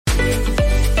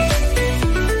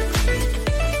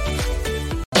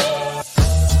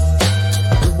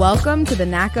Welcome to the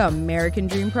NACA American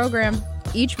Dream Program.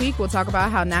 Each week, we'll talk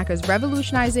about how NACA is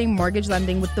revolutionizing mortgage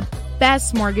lending with the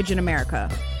best mortgage in America.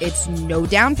 It's no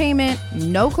down payment,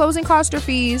 no closing cost or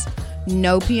fees,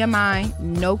 no PMI,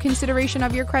 no consideration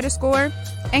of your credit score.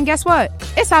 And guess what?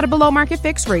 It's at a below market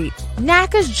fixed rate.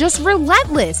 NACA's just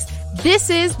relentless. This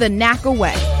is the NACA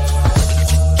way.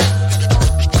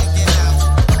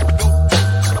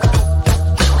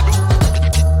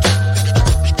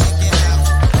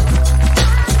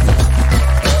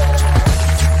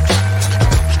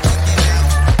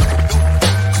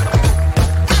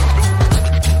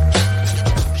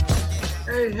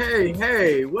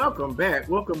 Hey, welcome back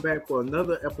for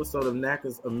another episode of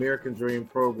NACA's American Dream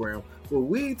Program, where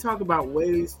we talk about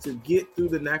ways to get through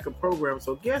the NACA program.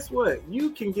 So guess what?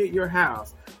 You can get your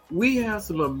house. We have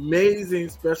some amazing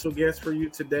special guests for you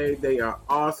today. They are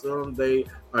awesome. They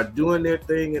are doing their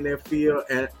thing in their field,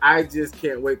 and I just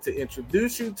can't wait to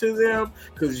introduce you to them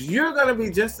because you're going to be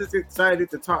just as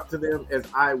excited to talk to them as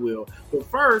I will. But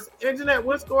first, Anjanette,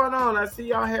 what's going on? I see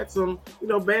y'all had some,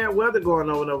 bad weather going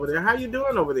on over there. How you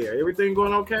doing over there? Everything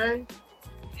going okay?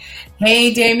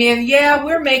 Hey, Damien. Yeah,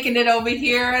 we're making it over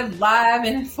here live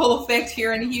and in full effect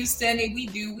here in Houston.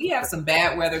 We have some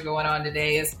bad weather going on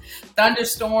today. It's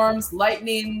thunderstorms,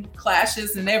 lightning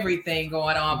clashes, and everything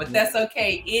going on, but that's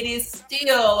okay. It is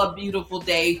still a beautiful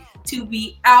day to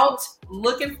be out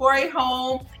looking for a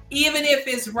home, even if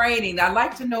it's raining. I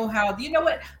like to know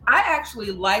what? I actually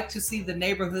like to see the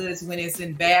neighborhoods when it's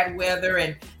in bad weather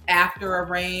and after a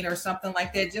rain or something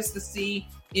like that, just to see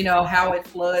how it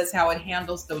floods, how it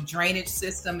handles the drainage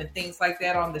system and things like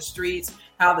that on the streets,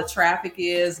 how the traffic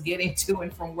is getting to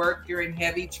and from work during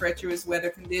heavy, treacherous weather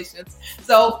conditions.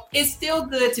 So it's still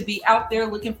good to be out there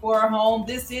looking for a home.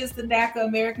 This is the NACA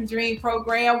American Dream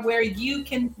Program, where you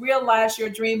can realize your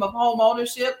dream of home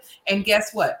ownership. And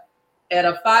guess what? At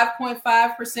a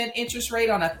 5.5% interest rate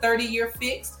on a 30-year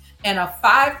fixed, and a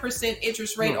 5%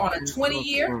 interest rate on a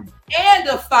 20-year, and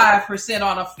a 5%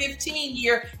 on a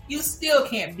 15-year, you still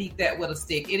can't beat that with a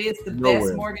stick. It is the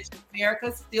best mortgage in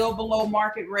America, still below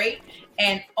market rate,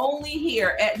 and only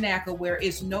here at NACA, where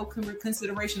it's no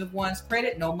consideration of one's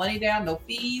credit, no money down, no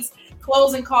fees,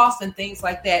 closing costs, and things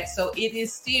like that. So it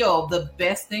is still the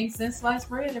best thing since sliced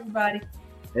bread, everybody.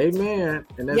 Amen.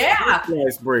 And that's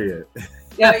sliced bread.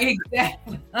 Yeah,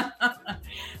 exactly.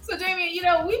 So,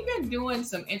 Damien, we've been doing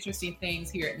some interesting things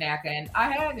here at NACA, and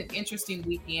I had an interesting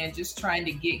weekend just trying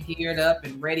to get geared up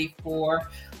and ready for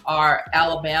our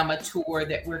Alabama tour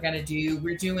that we're going to do.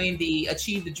 We're doing the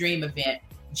Achieve the Dream event,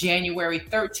 January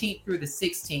 13th through the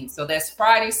 16th. So that's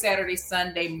Friday, Saturday,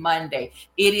 Sunday, Monday.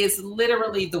 It is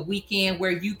literally the weekend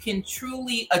where you can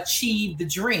truly achieve the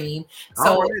dream.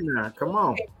 So all right now, come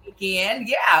on. Weekend,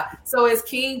 yeah. So it's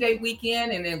King Day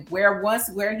weekend, and then where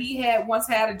he had once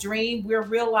had a dream, we're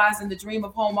realizing the dream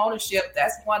of home ownership.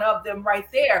 That's one of them right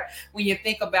there when you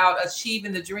think about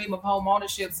achieving the dream of home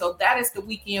ownership. So that is the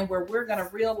weekend where we're going to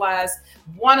realize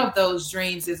one of those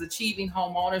dreams is achieving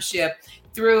home ownership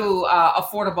through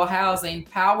affordable housing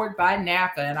powered by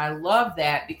NACA. And I love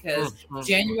that because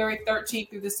January 13th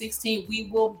through the 16th, we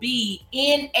will be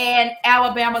in an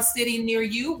Alabama city near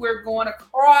you. We're going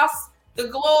across the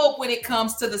globe when it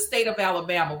comes to the state of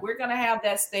Alabama. We're going to have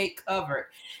that state covered.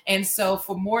 And so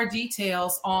for more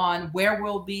details on where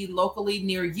we'll be locally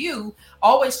near you,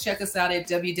 always check us out at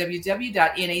www.naca.com.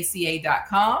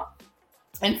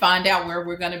 and find out where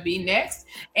we're going to be next,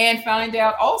 and find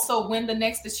out also when the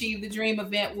next Achieve the Dream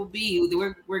event will be.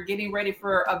 We're getting ready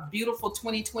for a beautiful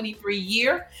 2023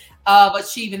 year of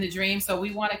Achieving the Dream. So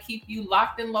we want to keep you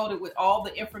locked and loaded with all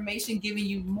the information, giving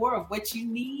you more of what you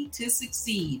need to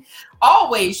succeed.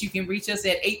 Always, you can reach us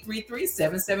at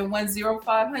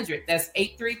 833-771-0500. That's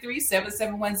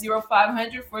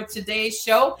 833-771-0500 for today's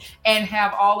show, and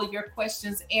have all of your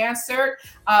questions answered.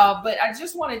 But I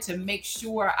just wanted to make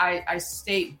sure I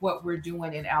state what we're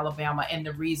doing in Alabama and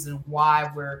the reason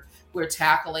why we're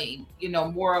tackling,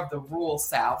 more of the rural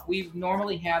South. We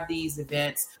normally have these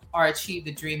events, or Achieve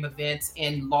the Dream events,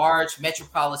 in large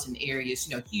metropolitan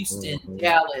areas, Houston,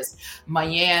 Dallas,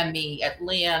 Miami,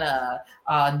 Atlanta,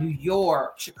 New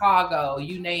York, Chicago,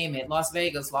 you name it, Las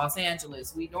Vegas, Los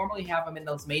Angeles. We normally have them in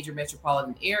those major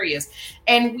metropolitan areas.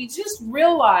 And we just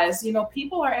realized,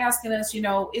 people are asking us,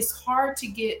 it's hard to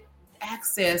get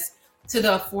access to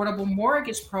the affordable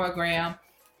mortgage program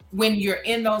when you're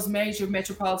in those major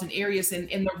metropolitan areas, and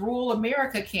the rural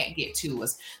America can't get to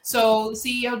us. So the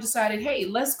CEO decided, hey,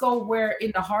 let's go where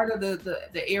in the heart of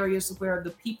the areas where the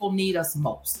people need us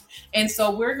most. And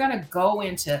so we're going to go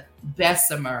into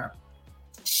Bessemer,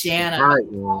 Shannon,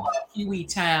 Right.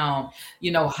 Hueytown,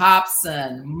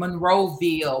 Hobson,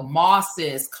 Monroeville,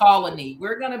 Mosses, Colony.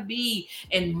 We're going to be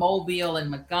in Mobile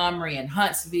and Montgomery and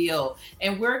Huntsville.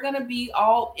 And we're going to be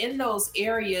all in those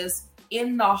areas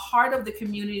in the heart of the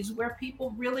communities where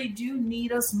people really do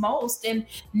need us most and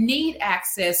need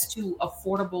access to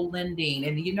affordable lending.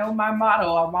 And my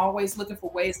motto, I'm always looking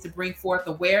for ways to bring forth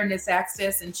awareness,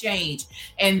 access, and change.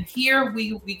 And here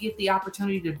we get the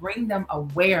opportunity to bring them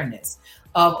awareness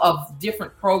of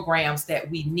different programs that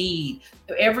we need.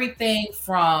 Everything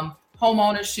from home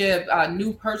ownership,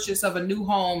 new purchase of a new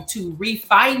home, to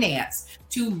refinance,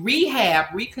 to rehab,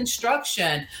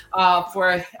 reconstruction,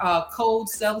 for code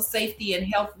safety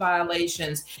and health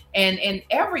violations, and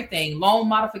everything, loan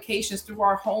modifications through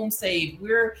our Home Save.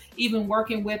 We're even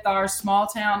working with our small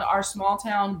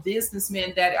town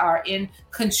businessmen that are in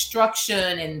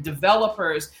construction and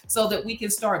developers, so that we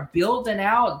can start building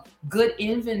out good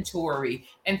inventory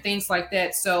and things like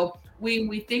that. So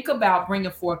we think about bringing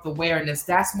forth awareness.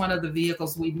 That's one of the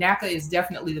vehicles. NACA is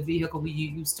definitely the vehicle we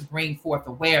use to bring forth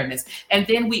awareness. And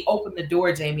then we open the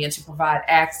door, Damian, to provide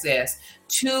access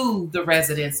to the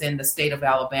residents in the state of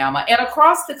Alabama and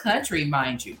across the country,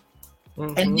 mind you.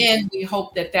 Mm-hmm. And then we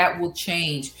hope that will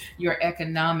change your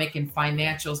economic and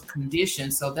financial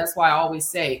conditions. So that's why I always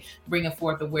say bringing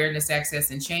forth awareness, access,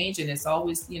 and change. And it's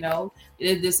always,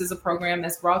 this is a program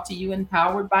that's brought to you and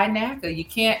powered by NACA.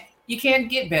 You can't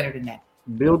get better than that.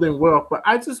 Building wealth. But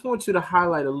I just want you to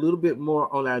highlight a little bit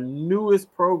more on our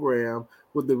newest program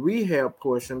with the rehab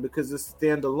portion, because it's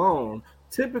standalone.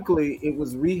 Typically, it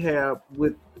was rehab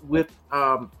with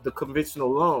the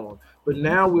conventional loan, but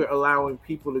now we're allowing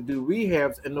people to do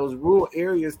rehabs in those rural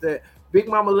areas that Big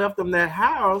Mama left them that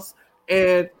house,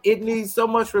 and it needs so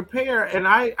much repair. And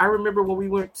I remember when we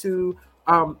went to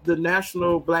the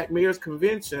National Black Mayors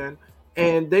Convention,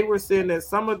 and they were saying that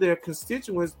some of their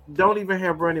constituents don't even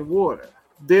have running water.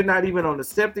 They're not even on the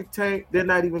septic tank. They're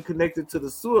not even connected to the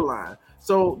sewer line.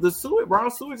 So the raw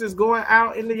sewage is going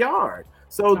out in the yard.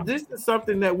 So this is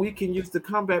something that we can use to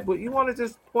combat. But you want to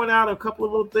just point out a couple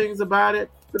of little things about it?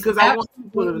 Because I want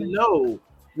people to know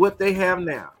what they have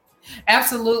now.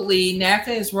 Absolutely.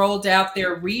 NACA has rolled out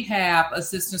their rehab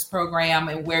assistance program,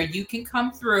 and where you can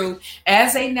come through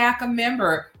as a NACA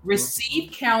member,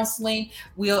 receive counseling.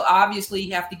 We'll obviously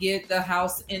have to get the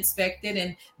house inspected,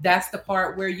 and that's the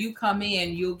part where you come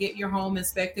in. You'll get your home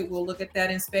inspected. We'll look at that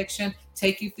inspection,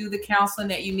 take you through the counseling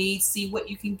that you need, see what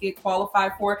you can get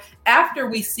qualified for. After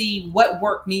we see what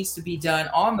work needs to be done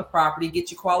on the property,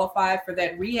 get you qualified for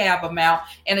that rehab amount.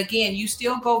 And again, you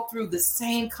still go through the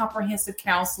same comprehensive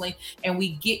counseling, and we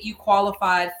get you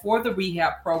qualified for the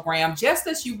rehab program just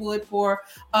as you would for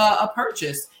a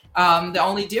purchase. The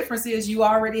only difference is you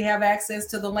already have access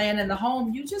to the land and the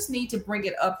home. You just need to bring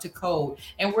it up to code.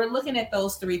 And we're looking at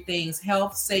those three things: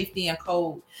 health, safety, and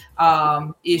code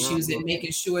issues, and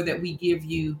making sure that we give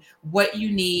you what you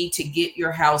need to get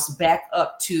your house back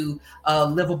up to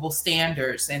livable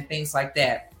standards and things like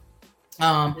that.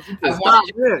 You can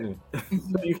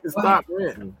stop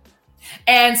renting.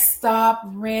 And stop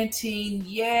renting.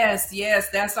 Yes,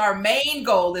 that's our main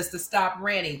goal, is to stop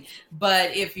renting.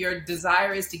 But if your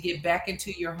desire is to get back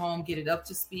into your home, get it up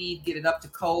to speed, get it up to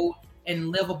code and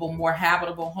livable, more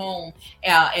habitable home,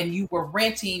 and you were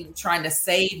renting, trying to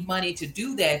save money to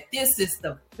do that, this is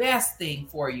the best thing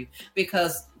for you,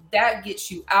 because that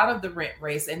gets you out of the rent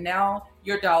race, and now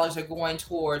your dollars are going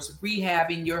towards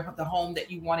rehabbing the home that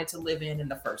you wanted to live in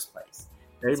the first place.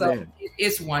 Amen. So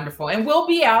it's wonderful. And we'll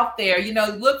be out there.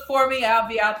 Look for me. I'll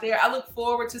be out there. I look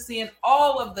forward to seeing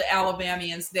all of the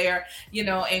Alabamians there,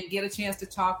 and get a chance to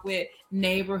talk with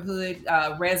neighborhood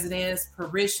residents,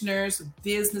 parishioners,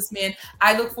 businessmen.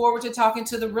 I look forward to talking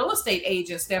to the real estate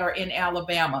agents that are in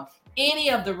Alabama.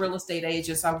 Any of the real estate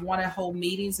agents, I want to hold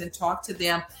meetings and talk to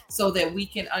them so that we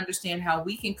can understand how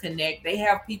we can connect. They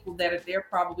have people that are there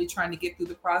probably trying to get through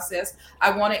the process.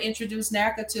 I want to introduce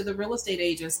NACA to the real estate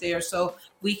agents there so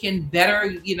we can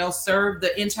better, serve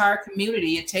the entire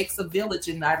community. It takes a village,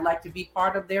 and I'd like to be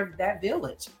part of that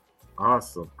village.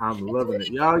 Awesome. I'm loving it.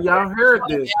 Y'all heard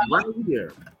this right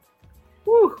here.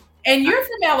 Woo. And you're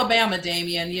from Alabama,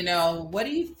 Damian. What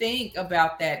do you think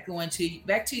about that, going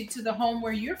back to the home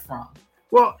where you're from?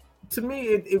 Well, to me,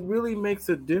 it really makes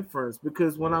a difference,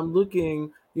 because when I'm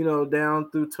looking,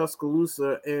 down through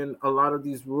Tuscaloosa and a lot of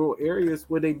these rural areas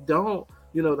where they don't,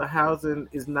 the housing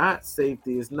is not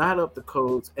safety, is not up to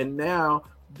codes. And now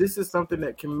this is something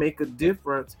that can make a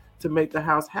difference to make the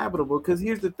house habitable. Because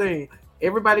here's the thing.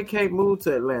 Everybody can't move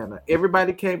to Atlanta.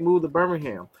 Everybody can't move to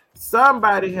Birmingham.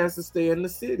 Somebody has to stay in the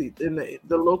city, in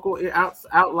the local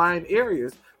outlying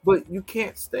areas. but you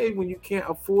can't stay when you can't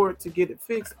afford to get it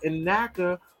fixed. And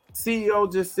NACA CEO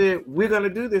just said, we're going to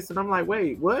do this. And I'm like,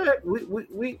 wait, what?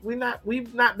 We've not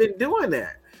been doing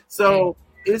that. So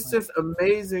it's just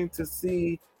amazing to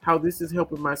see how this is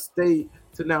helping my state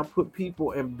to now put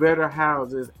people in better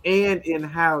houses and in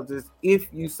houses if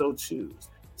you so choose.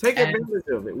 Take advantage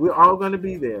of it. We're all going to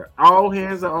be there. All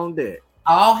hands are on deck.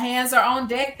 All hands are on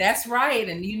deck. That's right.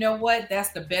 And you know what? That's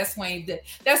the best way.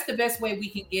 That's the best way we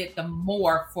can get the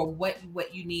more for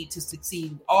what you need to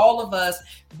succeed. All of us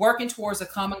working towards a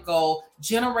common goal,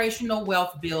 generational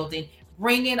wealth building,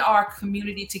 bringing our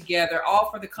community together, all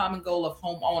for the common goal of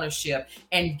home ownership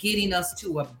and getting us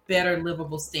to a better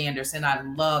livable standards. And I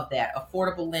love that.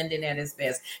 Affordable lending at its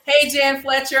best. Hey, Jan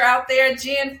Fletcher out there,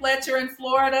 Jan Fletcher in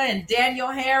Florida, and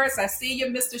Daniel Harris. I see you,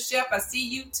 Mr. Shep. I see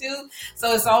you too.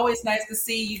 So it's always nice to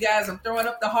see you guys. I'm throwing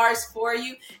up the hearts for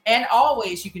you. And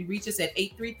always, you can reach us at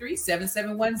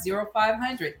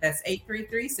 833-771-0500. That's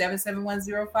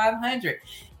 833-771-0500.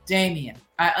 Damian,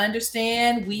 I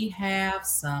understand we have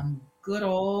some good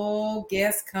old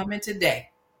guests coming today.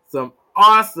 Some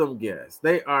awesome guests.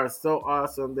 They are so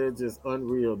awesome. They're just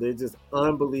unreal. They're just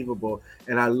unbelievable.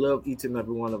 And I love each and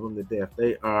every one of them to death.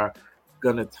 They are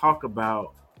going to talk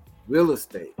about real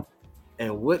estate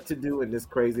and what to do in this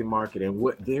crazy market and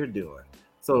what they're doing.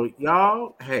 So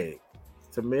y'all, hey,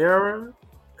 Tamara,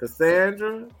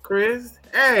 Cassandra, Chris,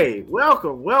 hey,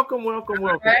 welcome. All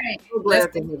right. So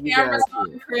glad to have you guys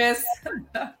on, Chris.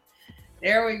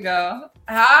 There we go.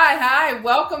 Hi.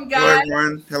 Welcome, guys.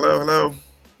 Hello, everyone. Hello.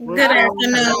 Good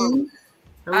afternoon.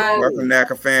 Welcome,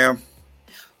 NACA fam.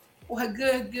 Well,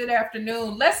 good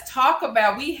afternoon. Let's talk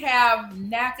about, we have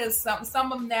NACA's,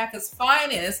 some of NACA's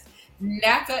finest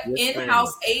NACA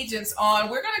in-house agents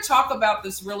on. We're going to talk about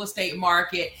this real estate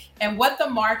market and what the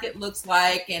market looks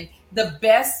like and the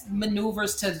best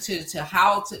maneuvers to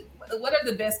what are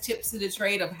the best tips to the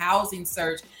trade of housing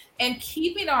search and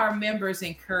keeping our members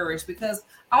encouraged, because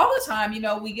all the time,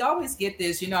 we always get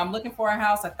this, I'm looking for a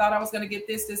house. I thought I was going to get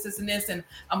this, and this, and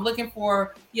I'm looking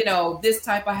for, this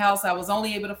type of house. I was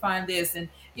only able to find this. And,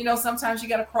 sometimes you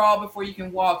got to crawl before you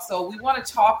can walk. So we want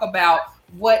to talk about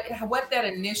what that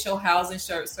initial housing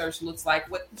search looks like.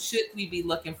 What should we be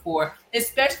looking for,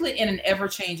 especially in an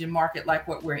ever-changing market like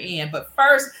what we're in. But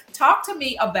first, talk to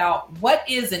me about what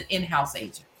is an in-house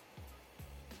agent.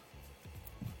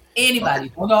 Anybody?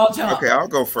 Okay, I'll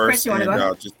go first. Chris,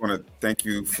 I just want to thank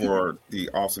you for the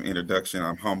awesome introduction.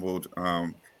 I'm humbled.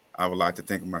 I would like to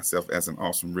think of myself as an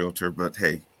awesome realtor, but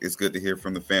hey, it's good to hear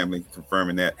from the family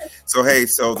confirming that. So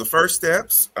the first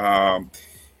steps and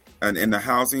in the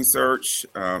housing search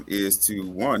is to,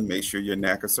 one, make sure you're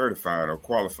NACA certified or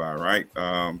qualified, right?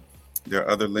 There are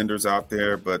other lenders out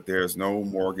there, but there's no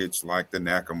mortgage like the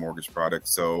NACA mortgage product.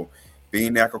 So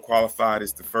being NACA qualified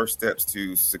is the first steps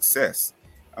to success.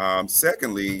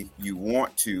 Secondly, you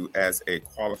want to, as a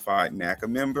qualified NACA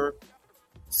member,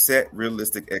 set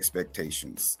realistic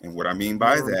expectations. And what I mean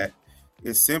by that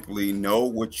is simply know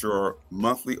what your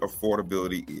monthly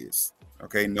affordability is.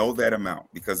 Okay, know that amount,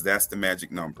 because that's the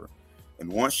magic number.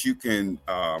 And once you can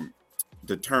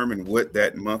determine what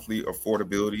that monthly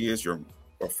affordability is, your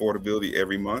affordability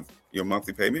every month, your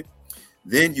monthly payment,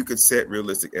 then you can set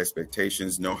realistic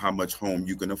expectations, know how much home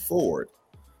you can afford,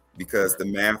 because the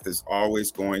math is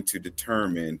always going to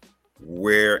determine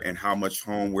where and how much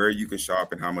home, where you can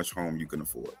shop and how much home you can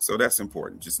afford. So that's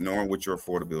important, just knowing what your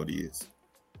affordability is.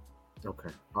 Okay,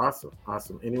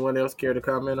 awesome. Anyone else care to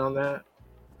comment on that?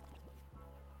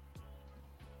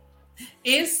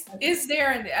 Is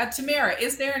there, Tamara,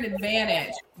 is there an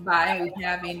advantage by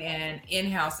having an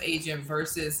in-house agent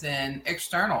versus an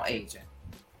external agent?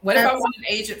 What if I want an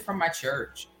agent from my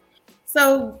church?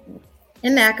 So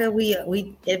in NACA,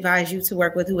 we advise you to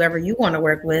work with whoever you want to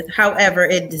work with. However,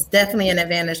 it is definitely an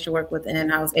advantage to work with an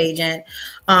in-house agent.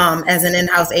 As an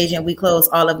in-house agent, we close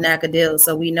all of NACA deals,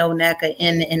 so we know NACA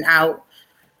in and out.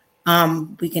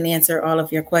 We can answer all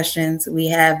of your questions. We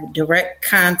have direct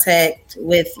contact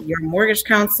with your mortgage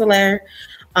counselor.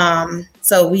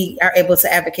 So we are able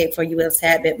to advocate for you a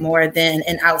tad bit more than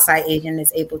an outside agent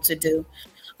is able to do.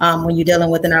 When you're dealing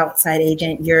with an outside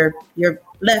agent, you're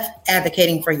left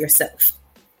advocating for yourself.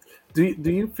 Do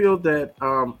you feel that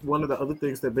one of the other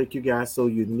things that make you guys so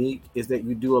unique is that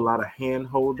you do a lot of hand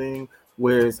holding,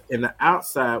 whereas in the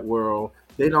outside world,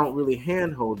 they don't really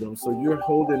hand hold them. So you're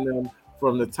holding them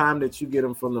from the time that you get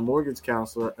them from the mortgage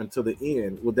counselor until the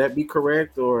end. Would that be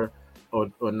correct or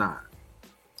not?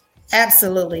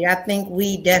 Absolutely. I think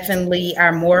we definitely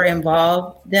are more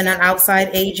involved than an outside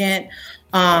agent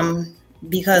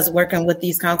because working with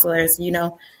these counselors,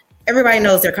 everybody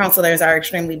knows their counselors are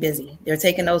extremely busy. They're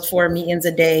taking those 4 meetings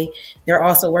a day. They're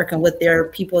also working with their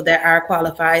people that are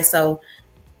qualified. So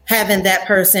having that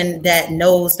person that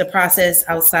knows the process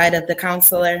outside of the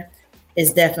counselor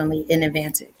is definitely an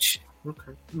advantage.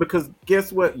 Okay. Because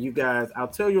guess what, you guys? I'll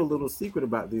tell you a little secret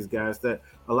about these guys that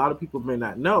a lot of people may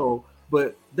not know,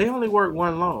 but they only work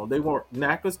one loan. They work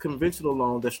NACA's conventional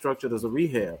loan that's structured as a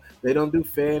rehab. They don't do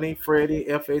Fannie, Freddie,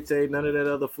 FHA, none of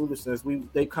that other foolishness.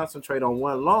 They concentrate on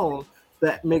one loan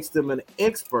that makes them an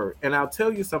expert. And I'll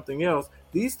tell you something else.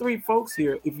 These 3 folks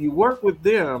here, if you work with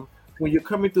them, when you're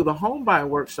coming through the home buying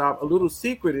workshop, a little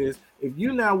secret is if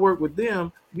you now work with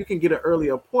them, you can get an early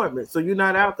appointment. So you're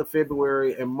not out to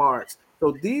February and March.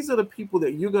 So these are the people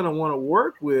that you're going to want to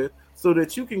work with so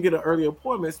that you can get an early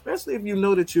appointment, especially if you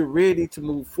know that you're ready to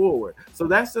move forward. So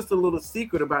that's just a little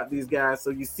secret about these guys. So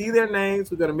you see their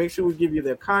names. We're going to make sure we give you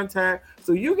their contact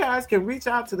so you guys can reach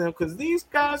out to them, because these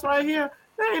guys right here,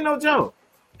 they ain't no joke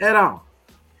at all.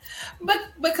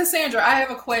 But Cassandra, I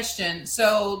have a question.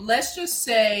 So let's just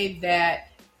say that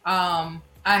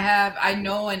I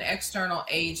know an external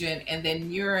agent, and then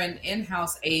you're an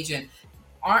in-house agent.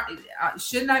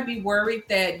 Shouldn't I be worried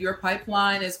that your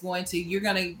pipeline is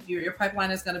your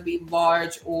pipeline is going to be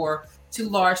large or too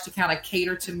large to kind of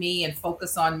cater to me and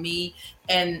focus on me?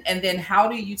 And then how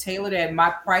do you tailor that?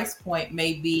 My price point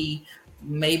may be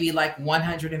maybe like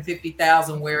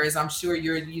 150,000, whereas I'm sure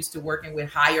you're used to working with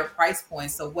higher price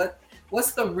points. So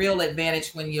what's the real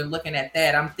advantage when you're looking at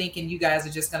that? I'm thinking you guys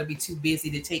are just going to be too busy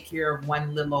to take care of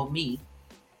one little old me.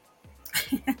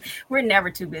 We're never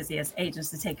too busy as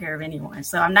agents to take care of anyone.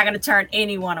 So I'm not going to turn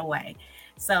anyone away.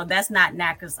 So that's not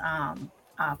NACA's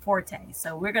forte.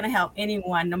 So we're going to help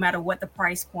anyone, no matter what the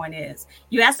price point is.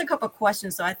 You asked a couple of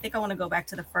questions, so I think I want to go back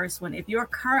to the first one. If you're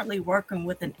currently working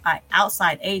with an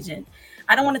outside agent,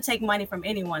 I don't want to take money from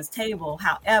anyone's table.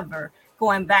 However,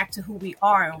 going back to who we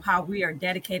are and how we are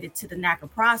dedicated to the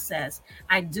NACA process,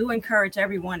 I do encourage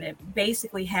everyone to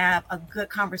basically have a good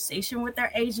conversation with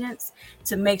their agents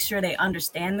to make sure they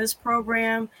understand this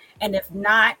program. And if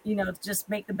not, just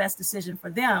make the best decision for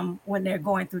them when they're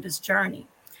going through this journey.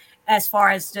 As far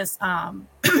as just how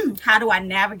do I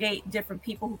navigate different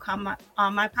people who come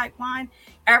on my pipeline,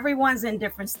 everyone's in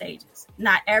different stages.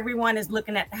 Not everyone is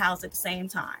looking at the house at the same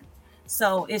time.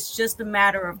 So it's just a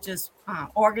matter of just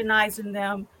organizing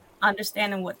them,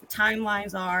 understanding what the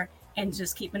timelines are, and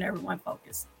just keeping everyone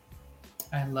focused.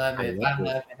 I love it. I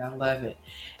love it.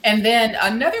 And then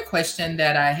another question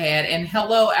that I had, and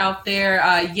hello out there.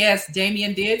 Yes,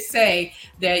 Damien did say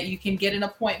that you can get an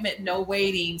appointment, no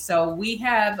waiting. So we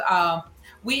have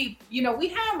we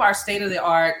have our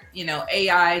state-of-the-art,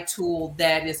 AI tool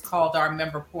that is called our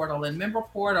member portal. And member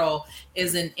portal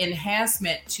is an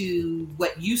enhancement to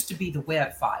what used to be the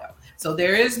web file. So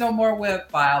there is no more web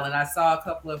file. And I saw a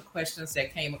couple of questions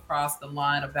that came across the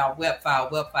line about web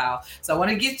file. So I want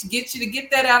to get you to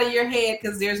get that out of your head,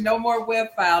 because there's no more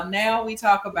web file. Now we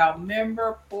talk about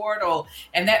member portal,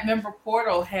 and that member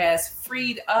portal has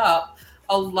freed up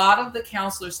a lot of the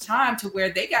counselors' time to where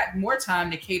they got more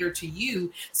time to cater to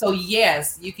you. So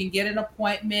yes, you can get an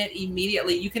appointment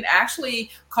immediately. You can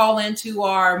actually call into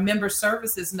our member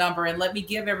services number, and let me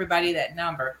give everybody that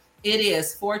number. It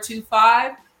is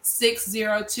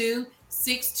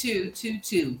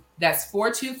 425-602-6222. That's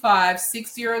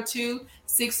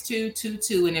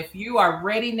 425-602-6222. And if you are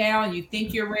ready now and you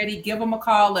think you're ready, give them a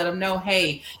call. Let them know,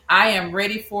 hey, I am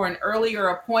ready for an earlier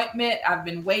appointment. I've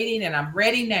been waiting and I'm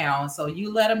ready now. So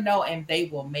you let them know and they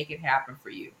will make it happen for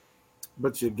you.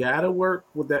 But you got to work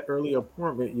with that early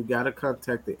appointment. You got to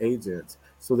contact the agents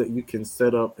so that you can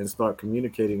set up and start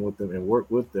communicating with them and work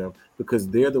with them, because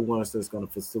they're the ones that's going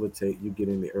to facilitate you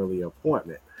getting the early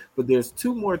appointment. But there's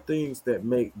 2 more things that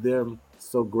make them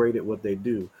so great at what they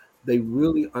do. They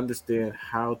really understand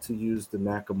how to use the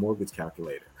NACA mortgage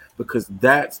calculator, because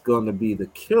that's going to be the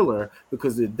killer.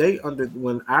 Because if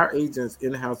when our agents,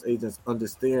 in-house agents,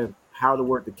 understand how to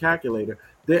work the calculator,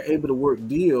 they're able to work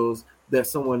deals that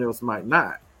someone else might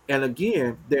not. And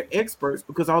again, they're experts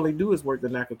because all they do is work the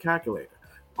NACA calculator.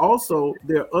 Also,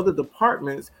 there are other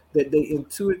departments that they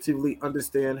intuitively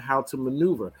understand how to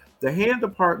maneuver. The hand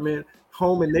department,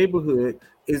 home and neighborhood,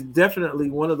 is definitely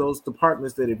one of those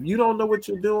departments that if you don't know what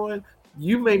you're doing,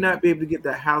 you may not be able to get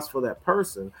that house for that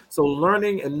person. So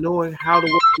learning and knowing how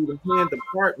to work through the hand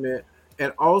department,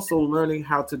 and also learning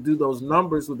how to do those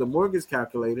numbers with the mortgage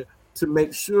calculator to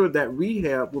make sure that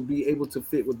rehab will be able to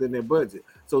fit within their budget.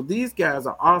 So these guys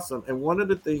are awesome. And one of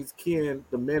the things Ken,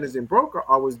 the managing broker,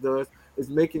 always does is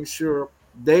making sure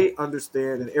they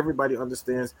understand and everybody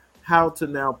understands how to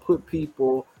now put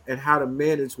people and how to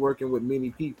manage working with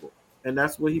many people. and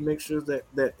that's what he makes sure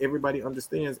that everybody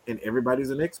understands, and everybody's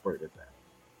an expert at that.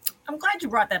 I'm glad you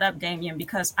brought that up, Damien,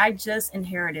 because I just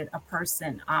inherited a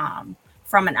person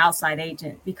from an outside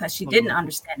agent because she didn't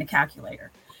understand the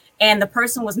calculator. And the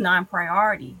person was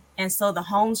non-priority. And so the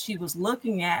homes she was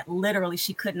looking at, literally,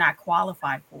 she could not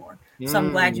qualify for. So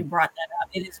I'm glad you brought that up.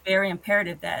 It is very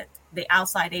imperative that the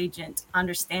outside agent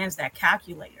understands that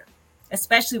calculator,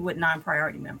 especially with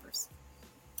non-priority members.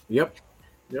 Yep.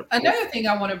 Another thing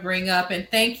I want to bring up, and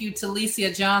thank you to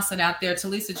Talicia Johnson out there.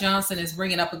 Talicia Johnson is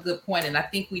bringing up a good point, and I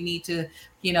think we need to,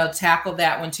 tackle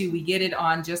that one too. We get it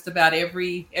on just about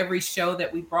every show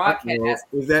that we broadcast.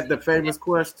 Is that the famous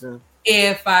question?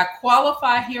 If I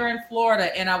qualify here in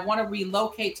Florida and I want to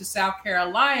relocate to South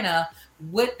Carolina,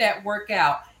 would that work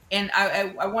out? And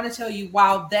I want to tell you,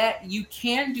 while that you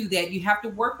can do that, you have to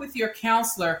work with your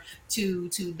counselor to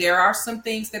there are some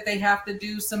things that they have to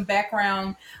do some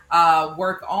background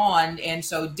work on. And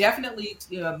so definitely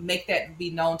make that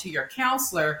be known to your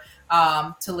counselor,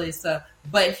 Talisa.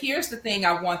 But here's the thing,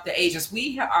 I want the agents.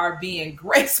 We are being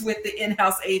graced with the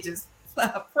in-house agents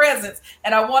presence,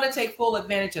 and I want to take full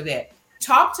advantage of that.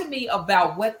 Talk to me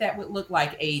about what that would look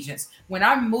like, agents. When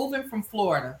I'm moving from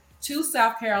Florida to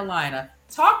South Carolina,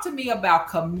 talk to me about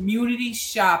community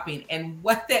shopping and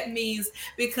what that means.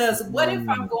 Because what if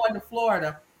I'm going to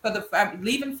Florida I'm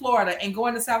leaving Florida and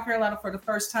going to South Carolina for the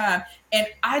first time, and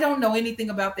I don't know anything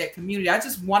about that community? I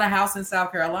just want a house in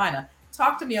South Carolina.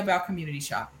 Talk to me about community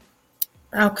shopping.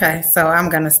 Okay, so I'm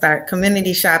going to start.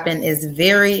 Community shopping is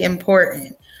very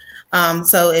important.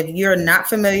 So if you're not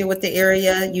familiar with the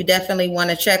area, you definitely want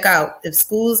to check out. If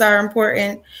schools are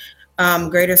important,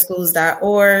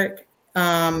 greaterschools.org,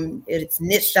 it's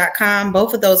niche.com.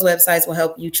 Both of those websites will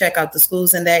help you check out the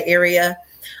schools in that area.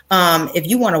 If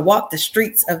you want to walk the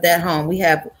streets of that home, we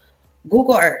have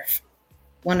Google Earth,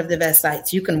 one of the best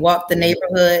sites. You can walk the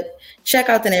neighborhood, check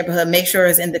out the neighborhood, make sure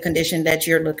it's in the condition that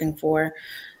you're looking for.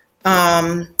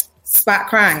 Spot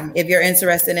crime. If you're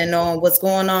interested in knowing what's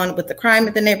going on with the crime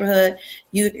in the neighborhood,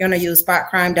 you're going to use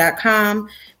spotcrime.com.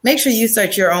 Make sure you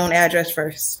search your own address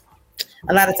first.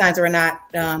 A lot of times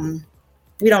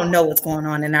we don't know what's going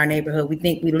on in our neighborhood. We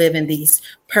think we live in these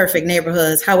perfect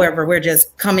neighborhoods. However, we're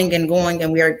just coming and going,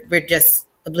 and we're just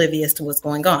oblivious to what's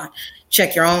going on.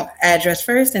 Check your own address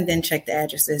first, and then check the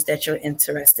addresses that you're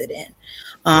interested in.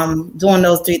 Doing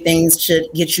those three things should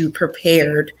get you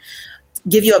prepared,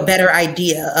 give you a better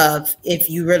idea of if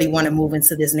you really want to move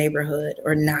into this neighborhood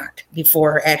or not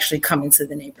before actually coming to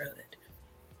the neighborhood.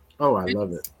 Oh, I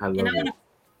love it. I love it.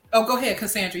 Oh, go ahead,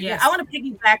 Cassandra. Yeah, I want to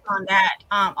piggyback on that.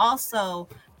 Also,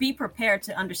 be prepared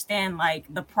to understand like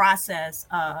the process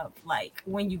of like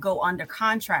when you go under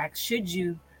contract, should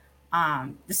you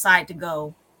decide to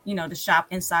go, to shop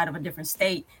inside of a different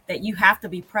state, that you have to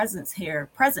be present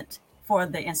for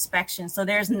the inspection. So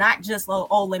there's not just,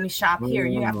 let me shop here.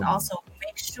 You have to also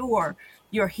make sure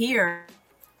you're here.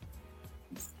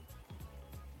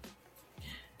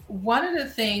 One of the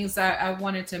things I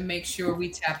wanted to make sure we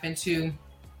tap into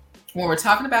when we're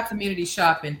talking about community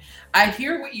shopping, I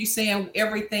hear what you're saying,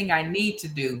 everything I need to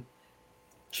do.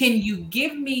 Can you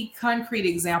give me concrete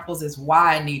examples as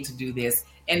why I need to do this?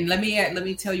 And let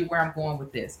me tell you where I'm going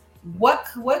with this. What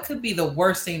could be the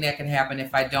worst thing that can happen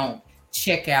if I don't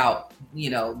check out,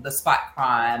 the spot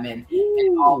crime and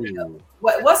all that?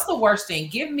 What's the worst thing?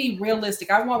 Give me realistic.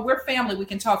 We're family, we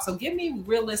can talk. So give me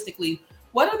realistically,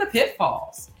 what are the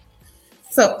pitfalls?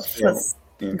 So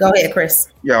go ahead, Chris.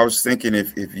 Yeah, I was thinking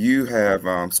if you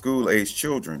have school-age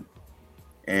children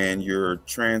and you're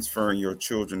transferring your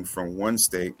children from one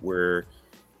state where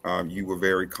you were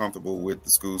very comfortable with the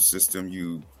school system,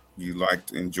 you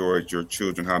liked, enjoyed your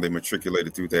children, how they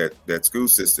matriculated through that school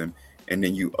system, and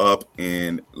then you up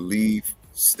and leave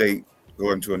state,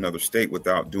 go into another state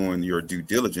without doing your due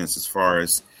diligence as far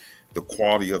as the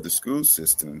quality of the school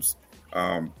systems.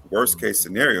 Worst case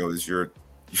scenario is your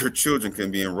children can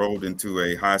be enrolled into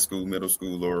a high school, middle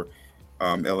school, or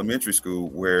elementary school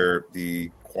where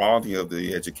the quality of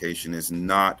the education is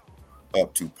not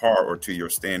up to par or to your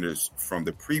standards from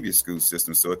the previous school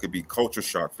system. So it could be culture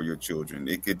shock for your children.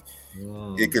 It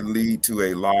could lead to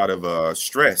a lot of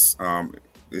stress,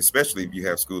 especially if you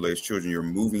have school-age children. You're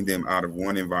moving them out of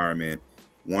one environment,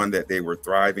 one that they were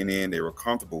thriving in, they were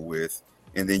comfortable with,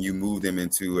 and then you move them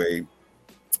into a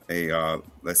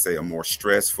let's say a more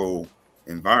stressful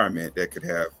environment that could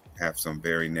have some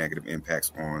very negative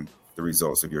impacts on the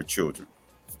results of your children.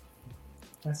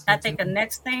 I think the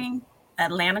next thing,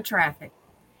 Atlanta traffic.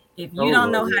 If you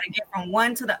don't know how to get from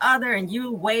one to the other and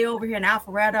you way over here in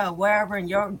Alpharetta or wherever and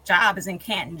your job is in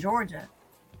Canton, Georgia,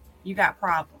 you got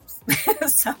problems.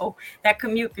 hours. So that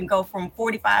commute can go from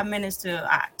 45 minutes to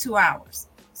 2 hours.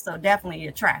 So definitely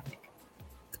a traffic.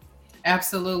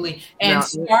 Absolutely. And Now,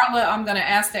 Starla, I'm going to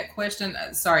ask that question.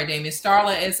 Sorry, Damien.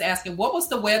 Starla is asking, what was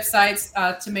the websites,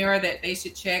 Tamara, that they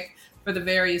should check for the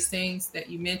various things that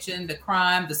you mentioned, the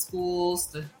crime, the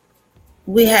schools?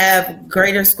 We have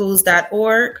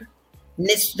greaterschools.org,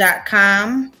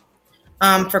 niche.com,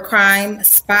 for crime,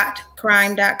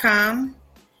 spotcrime.com,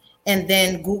 and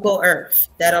then Google Earth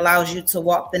that allows you to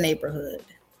walk the neighborhood.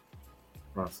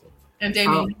 Awesome. And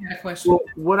Damien, you had a question. Well,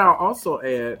 what I'll also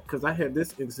add, because I had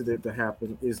this incident that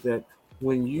happened, is that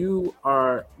when you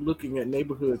are looking at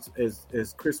neighborhoods,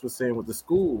 as Chris was saying with the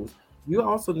schools, you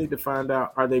also need to find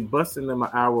out, are they busing them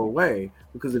an hour away?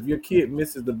 Because if your kid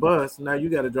misses the bus, now you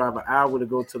got to drive an hour to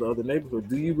go to the other neighborhood.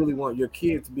 Do you really want your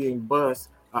kids being bused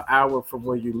an hour from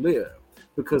where you live?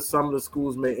 Because some of the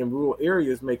schools in rural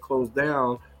areas may close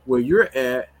down where you're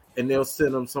at, and they'll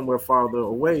send them somewhere farther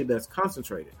away that's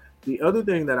concentrated. The other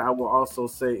thing that I will also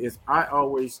say is I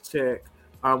always check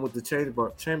with the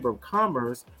Chamber of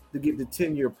Commerce to get the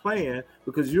 10-year plan,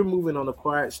 because you're moving on a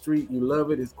quiet street. You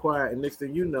love it. It's quiet. And next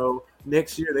thing you know,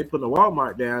 next year they put a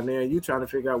Walmart down there and you're trying to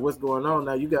figure out what's going on.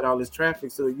 Now you got all this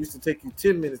traffic. So it used to take you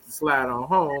 10 minutes to slide on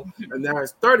home. And now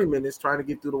it's 30 minutes trying to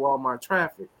get through the Walmart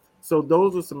traffic. So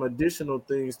those are some additional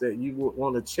things that you would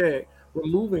want to check when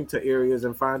moving to areas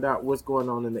and find out what's going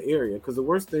on in the area. Because the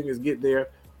worst thing is get there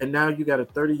and now you got a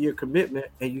 30-year commitment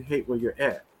and you hate where you're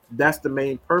at. That's the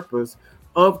main purpose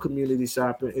of community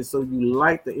shopping, and so you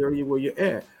like the area where you're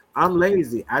at. I'm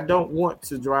lazy. I don't want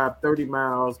to drive 30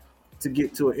 miles to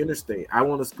get to an interstate. I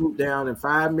want to scoot down in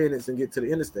 5 minutes and get to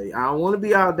the interstate. I don't want to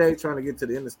be all day trying to get to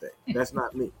the interstate. That's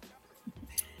not me.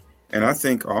 And I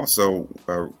think also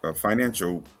a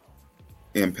financial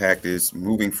impact is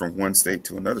moving from one state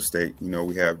to another state. You know,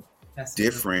 we have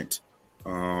different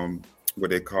what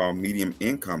they call medium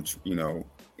income,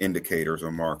 indicators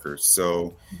or markers.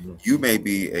 So you may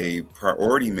be a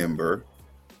priority member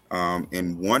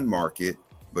in one market,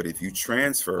 but if you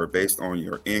transfer based on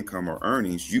your income or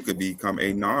earnings, you could become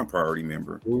a non-priority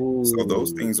member. Ooh. So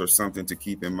those things are something to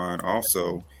keep in mind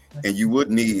also. And you would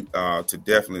need to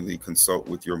definitely consult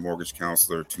with your mortgage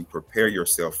counselor to prepare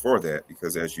yourself for that,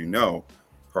 because as you know,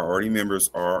 priority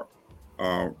members are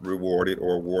rewarded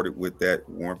or awarded with that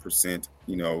 1%,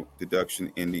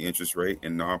 deduction in the interest rate,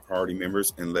 and non-priority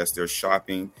members, unless they're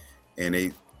shopping in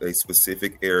a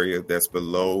specific area that's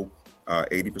below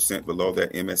 80% below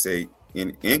that MSA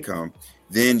in income,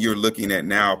 then you're looking at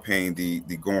now paying the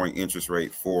going interest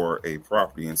rate for a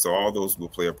property. And so all those will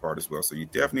play a part as well. So you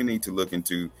definitely need to look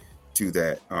into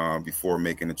that before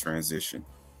making the transition.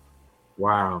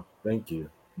 Wow. Thank you.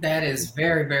 That is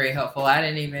very, very helpful. I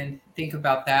didn't even think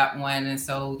about that one. And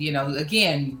so,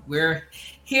 again, we're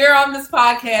here on this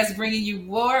podcast bringing you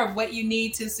more of what you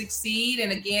need to succeed.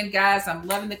 And again, guys, I'm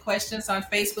loving the questions on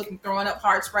Facebook. I'm throwing up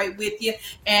hearts right with you.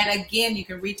 And again, you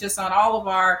can reach us on all of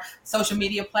our social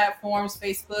media platforms,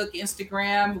 Facebook,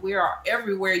 Instagram. We are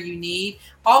everywhere you need.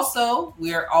 Also,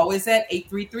 we're always at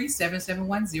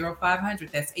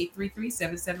 833-771-0500. That's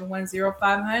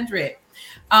 833-771-0500.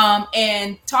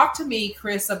 And talk to me,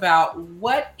 Chris, about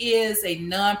what is a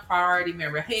non-priority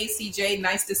member. Hey, CJ,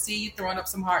 nice to see you, throwing up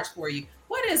some hearts for you.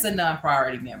 What is a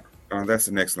non-priority member? That's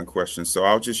an excellent question. So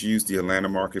I'll just use the Atlanta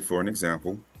market for an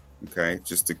example, okay,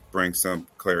 just to bring some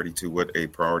clarity to what a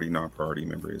priority, non-priority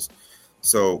member is.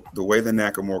 So the way the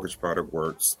NACA mortgage product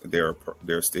works, there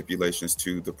are stipulations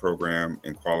to the program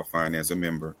and qualifying as a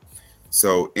member.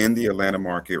 So in the Atlanta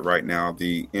market right now,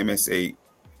 the MSA,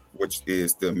 which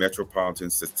is the Metropolitan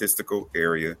Statistical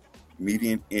Area,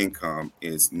 median income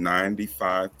is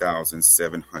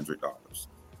 $95,700.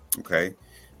 Okay,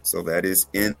 so that is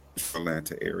in the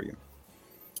Atlanta area.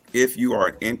 If you are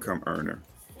an income earner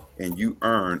and you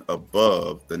earn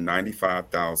above the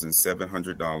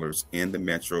 $95,700 in the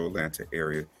Metro Atlanta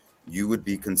area, you would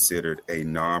be considered a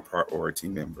non-priority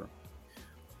member.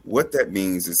 What that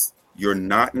means is you're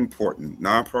not important.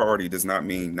 Non-priority does not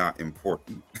mean not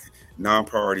important.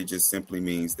 Non-priority just simply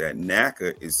means that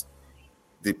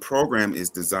the program is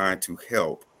designed to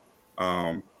help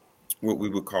what we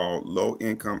would call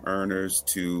low-income earners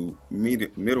to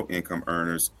middle-income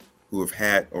earners who have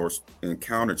had or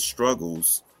encountered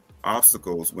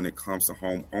obstacles when it comes to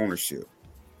home ownership.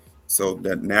 So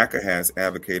that NACA has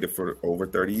advocated for over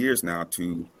 30 years now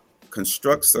to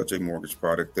construct such a mortgage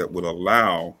product that would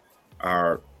allow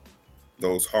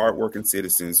those hardworking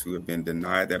citizens who have been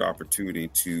denied that opportunity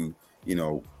to,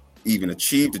 even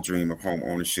achieve the dream of home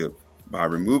ownership by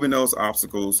removing those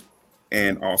obstacles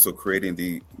and also creating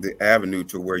the avenue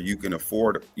to where you can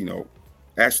afford,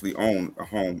 actually own a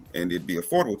home and it'd be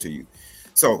affordable to you.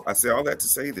 So I say all that to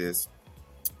say this: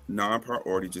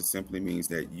 non-priority just simply means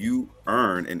that you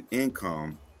earn an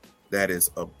income that is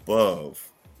above,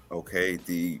 okay,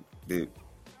 the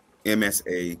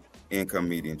MSA income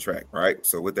median track, right?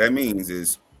 So what that means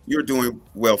is you're doing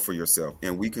well for yourself,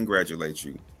 and we congratulate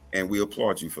you and we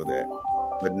applaud you for that.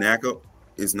 But NACA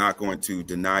is not going to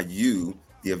deny you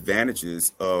the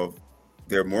advantages of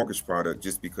their mortgage product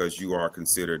just because you are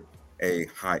considered a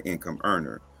high income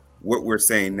earner. What we're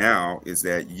saying now is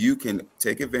that you can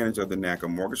take advantage of the NACA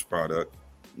mortgage product,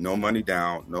 no money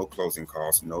down, no closing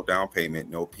costs, no down payment,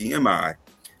 no PMI.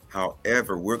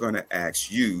 However, we're going to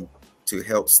ask you to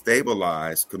help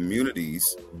stabilize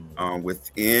communities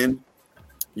within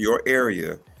your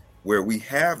area where we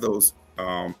have those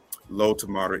low to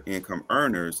moderate income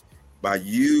earners. By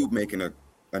you making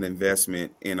an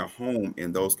investment in a home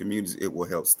in those communities, it will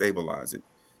help stabilize it.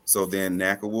 So then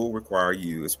NACA will require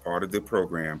you, as part of the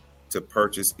program, to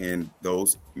purchase in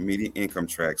those median income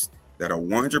tracts that are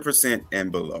 100%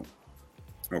 and below.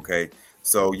 Okay,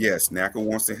 so yes, NACA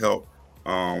wants to help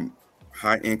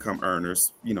high income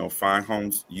earners, find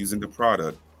homes using the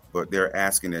product, but they're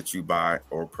asking that you buy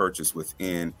or purchase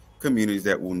within communities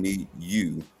that will need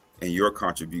you and your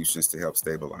contributions to help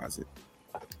stabilize it.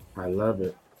 I love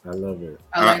it. I love it.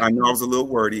 I know I was a little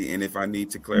wordy, and if I need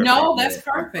to clarify, no, that's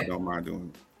perfect. I don't mind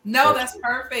doing it. No, that's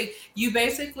perfect. You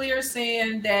basically are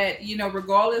saying that,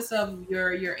 regardless of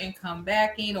your income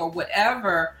backing or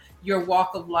whatever your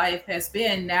walk of life has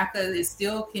been, NACA is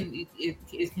still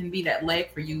it can be that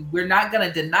leg for you. We're not going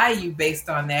to deny you based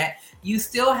on that. You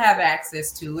still have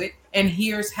access to it, and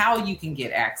here's how you can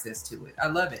get access to it. I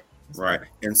love it. Right.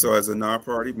 And so as a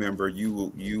non-party member, you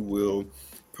will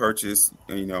purchase,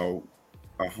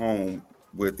 a home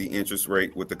with the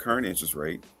current interest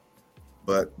rate.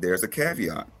 But there's a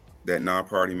caveat that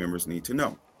non-party members need to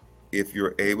know. If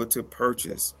you're able to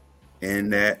purchase in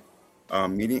that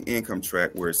median income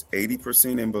track where it's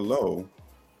 80% and below,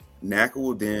 NACA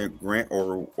will then grant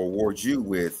or award you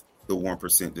with the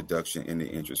 1% deduction in the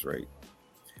interest rate.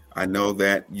 I know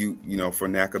that for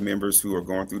NACA members who are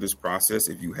going through this process,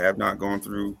 if you have not gone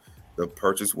through the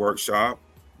purchase workshop,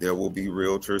 there will be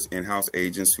realtors, in-house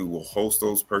agents who will host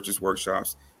those purchase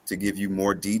workshops to give you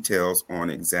more details on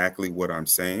exactly what I'm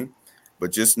saying.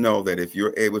 But just know that if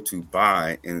you're able to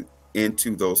buy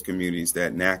into those communities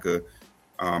that NACA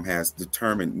has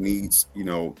determined needs,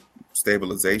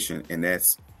 stabilization, and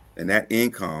that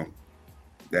income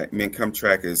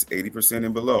track is 80%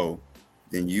 and below,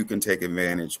 then you can take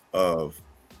advantage of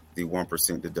the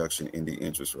 1% deduction in the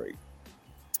interest rate.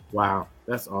 Wow,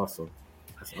 that's awesome.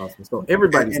 That's awesome. So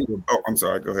everybody's I'm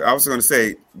sorry, go ahead. I was going to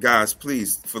say, guys,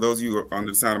 please, for those of you who are under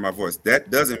the sound of my voice,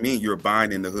 that doesn't mean you're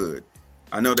buying in the hood.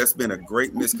 I know that's been a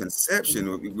great misconception.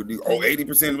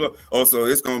 80%. So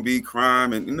it's going to be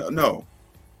crime. And no,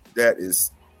 that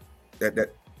is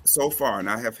that so far. And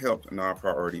I have helped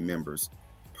non-priority members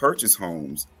purchase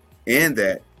homes in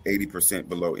that 80%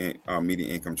 below median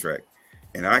income track.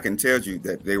 And I can tell you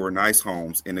that they were nice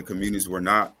homes, and the communities were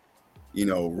not,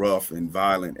 rough and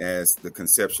violent as the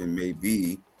conception may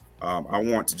be. I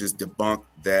want to just debunk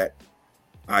that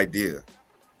idea.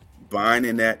 Buying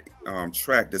in that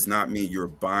track does not mean you're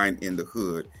buying in the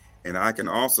hood. And I can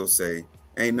also say,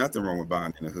 ain't nothing wrong with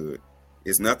buying in the hood.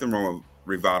 There's nothing wrong with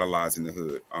revitalizing the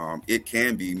hood. It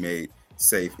can be made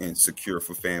safe and secure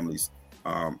for families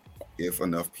if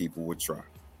enough people would try.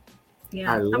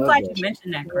 Yeah, I'm glad you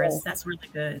mentioned that, Chris. That's really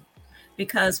good.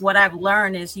 Because what I've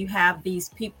learned is you have these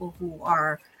people who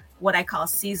are what I call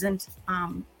seasoned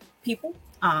people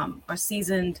or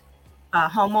seasoned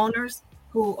homeowners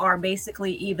who are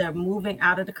basically either moving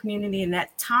out of the community. In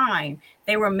that time,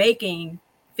 they were making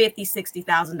 $50,000,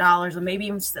 $60,000 or maybe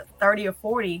even 30 or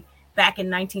 40 back in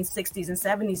 1960s and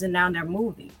 70s, and now they're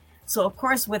moving. So, of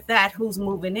course, with that, who's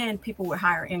moving in? People with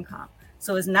higher income.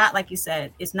 So it's not, like you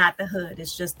said, it's not the hood.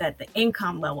 It's just that the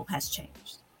income level has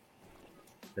changed.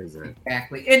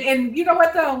 Exactly. And you know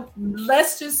what though?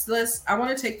 I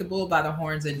want to take the bull by the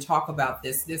horns and talk about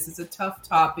this. This is a tough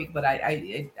topic, but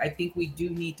I think we do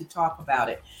need to talk about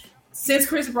it. Since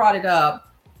Chris brought it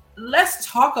up, let's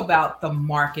talk about the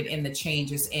market and the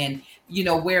changes. And,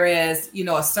 whereas,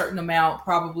 a certain amount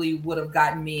probably would have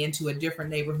gotten me into a different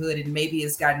neighborhood, and maybe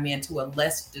it's gotten me into a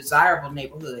less desirable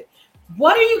neighborhood.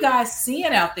 What are you guys seeing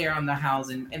out there in the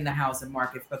housing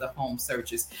market for the home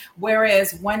searches?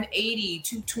 Whereas 180,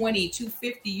 220,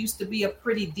 250 used to be a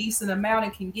pretty decent amount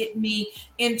and can get me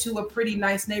into a pretty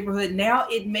nice neighborhood. Now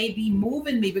it may be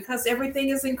moving me because everything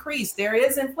is increased. There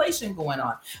is inflation going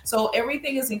on. So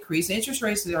everything is increased. Interest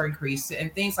rates are increased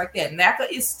and things like that. NACA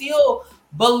is still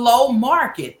below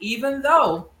market, even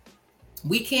though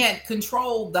We can't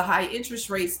control the high interest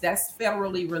rates. That's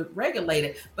federally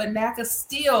regulated. But NACA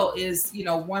still is,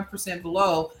 1%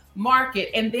 below market.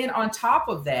 And then on top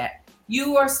of that,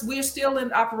 we're still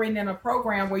operating in a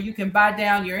program where you can buy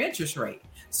down your interest rate.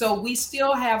 So we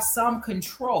still have some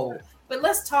control. But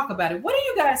let's talk about it. What are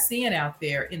you guys seeing out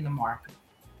there in the market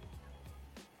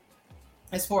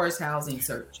as far as housing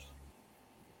search?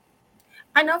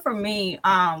 I know for me,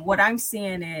 what I'm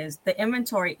seeing is the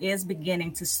inventory is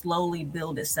beginning to slowly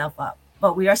build itself up,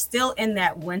 but we are still in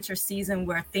that winter season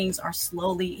where things are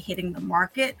slowly hitting the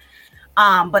market.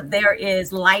 But there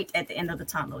is light at the end of the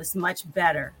tunnel. It's much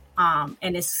better. And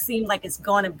it seems like it's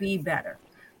going to be better.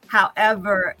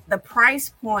 However, the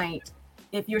price point,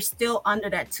 if you're still under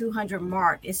that 200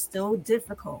 mark, is still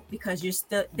difficult because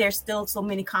there's still so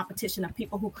many competition of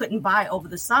people who couldn't buy over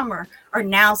the summer are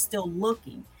now still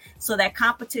looking. So that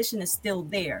competition is still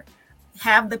there.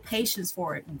 Have the patience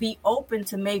for it. Be open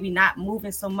to maybe not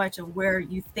moving so much of where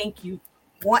you think you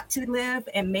want to live,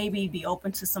 and maybe be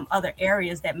open to some other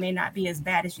areas that may not be as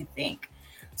bad as you think.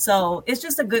 So it's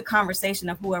just a good conversation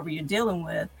of whoever you're dealing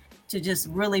with to just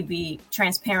really be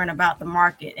transparent about the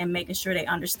market and making sure they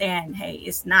understand,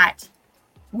 hey,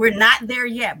 we're not there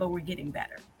yet, but we're getting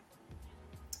better.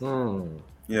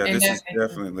 Yeah, this is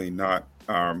definitely not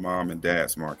our mom and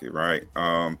dad's market, right?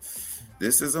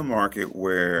 This is a market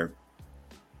where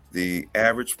the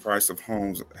average price of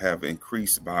homes have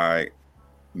increased by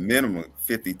minimum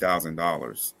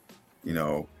 $50,000,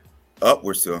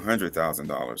 upwards to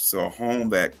 $100,000. So a home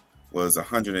that was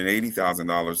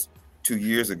 $180,000 2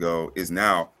 years ago is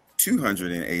now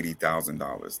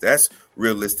 $280,000. That's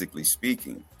realistically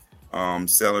speaking.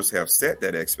 Sellers have set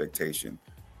that expectation,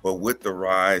 but with the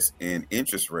rise in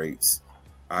interest rates,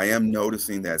 I am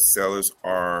noticing that sellers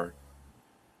are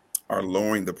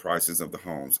lowering the prices of the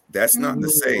homes. That's not to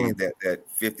say that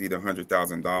 $50,000 to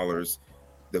 $100,000,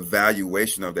 the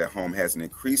valuation of that home hasn't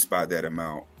increased by that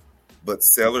amount, but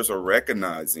sellers are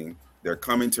recognizing, they're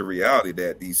coming to reality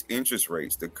that these interest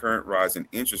rates, the current rise in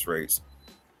interest rates,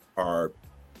 are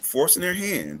forcing their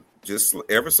hand just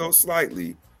ever so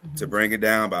slightly to bring it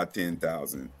down by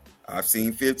 10,000. I've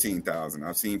seen 15,000.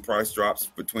 I've seen price drops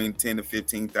between 10 to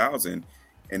 15,000.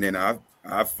 And then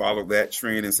I've followed that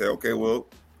trend and said, okay, well,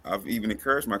 I've even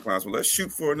encouraged my clients, well, let's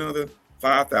shoot for another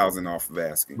 5,000 off of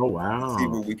asking. Oh, wow. See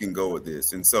where we can go with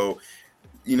this. And so,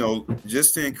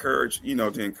 just to encourage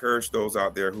those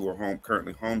out there who are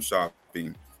currently home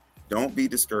shopping, don't be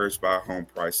discouraged by home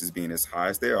prices being as high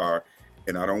as they are.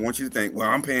 And I don't want you to think, well,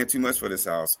 I'm paying too much for this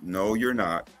house. No, you're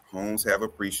not. Homes have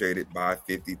appreciated by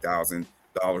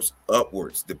 $50,000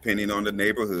 upwards, depending on the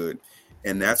neighborhood.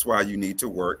 And that's why you need to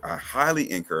work. I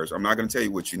highly encourage, I'm not going to tell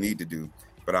you what you need to do,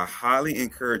 but I highly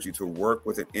encourage you to work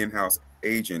with an in-house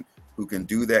agent who can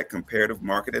do that comparative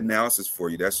market analysis for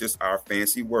you. That's just our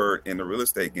fancy word in the real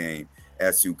estate game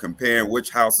as to comparing which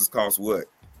houses cost what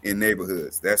in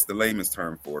neighborhoods. That's the layman's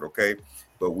term for it, okay?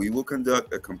 But we will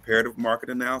conduct a comparative market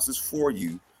analysis for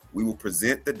you. We will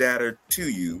present the data to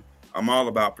you. I'm all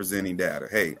about presenting data.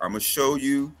 Hey, I'm going to show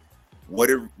you what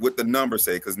the numbers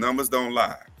say, because numbers don't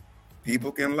lie.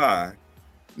 People can lie.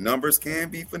 Numbers can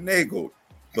be finagled,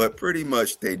 but pretty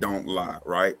much they don't lie,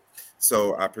 right?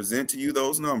 So I present to you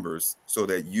those numbers so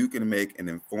that you can make an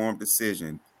informed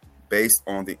decision based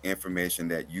on the information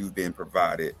that you've been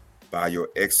provided by your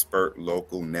expert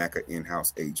local NACA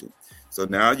in-house agent. So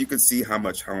now you can see how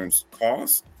much homes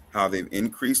cost, how they've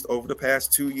increased over the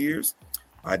past 2 years.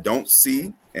 I don't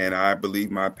see, and I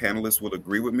believe my panelists will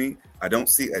agree with me, I don't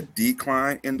see a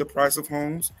decline in the price of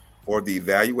homes or the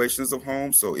valuations of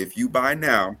homes. So if you buy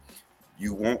now,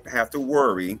 you won't have to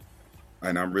worry.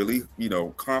 And I'm really,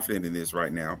 confident in this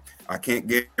right now. I can't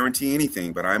guarantee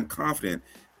anything, but I'm confident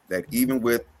that even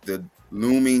with the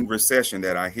looming recession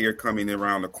that I hear coming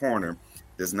around the corner,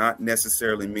 does not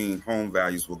necessarily mean home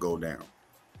values will go down.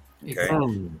 Okay.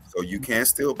 So you can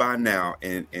still buy now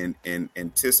and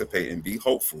anticipate and be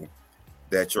hopeful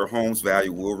that your home's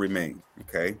value will remain.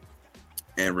 Okay.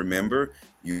 And remember,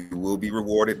 you will be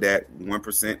rewarded that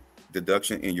 1%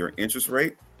 deduction in your interest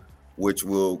rate, which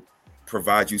will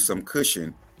provide you some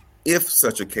cushion if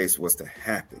such a case was to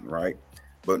happen, right?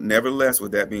 But nevertheless,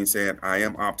 with that being said, I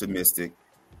am optimistic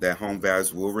that home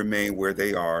values will remain where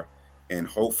they are. And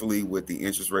hopefully with the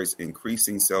interest rates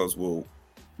increasing, sellers will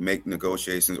make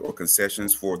negotiations or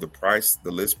concessions for the price,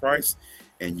 the list price,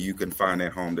 and you can find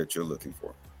that home that you're looking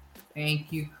for.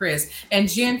 Thank you, Chris. And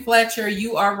Jen Fletcher,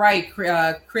 you are right,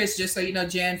 Chris. Just so you know,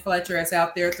 Jen Fletcher is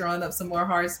out there throwing up some more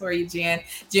hearts for you, Jen.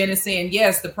 Jen is saying,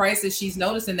 yes, the prices, she's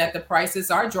noticing that the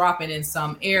prices are dropping in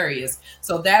some areas.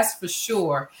 So that's for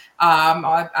sure.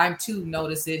 I too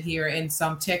notice it here in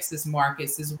some Texas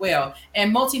markets as well.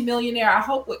 And Multimillionaire, I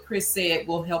hope what Chris said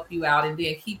will help you out and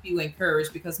then keep you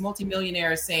encouraged, because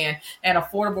Multimillionaire is saying an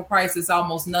affordable price is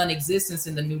almost non-existent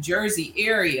in the New Jersey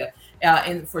area.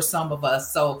 And for some of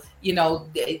us, so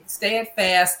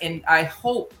steadfast, and I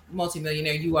hope,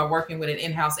 Multimillionaire, you are working with an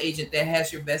in-house agent that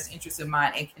has your best interest in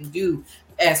mind and can do,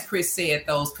 as Chris said,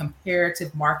 those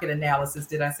comparative market analysis.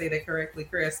 Did I say that correctly,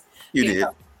 Chris? You did.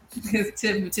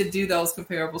 To do those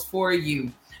comparables for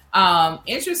you.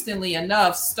 Interestingly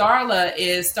enough,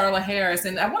 Starla Harris,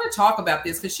 and I want to talk about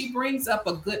this because she brings up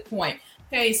a good point.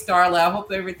 Hey, Starla, I hope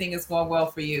everything is going well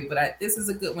for you. But this is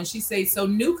a good one. She says, so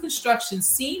new construction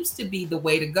seems to be the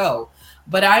way to go.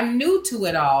 But I'm new to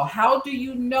it all. How do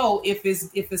you know if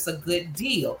it's a good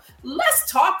deal?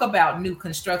 Let's talk about new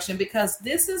construction, because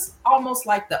this is almost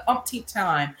like the umpteenth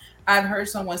time I've heard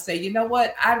someone say, you know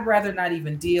what, I'd rather not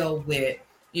even deal with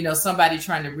somebody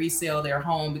trying to resell their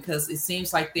home, because it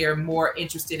seems like they're more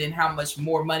interested in how much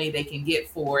more money they can get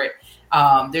for it.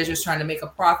 They're just trying to make a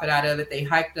profit out of it. They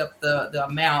hiked up the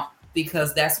amount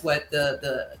because that's what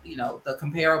the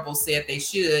comparables said they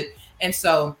should. And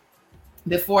so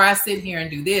before I sit here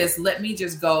and do this, let me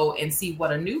just go and see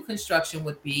what a new construction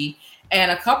would be.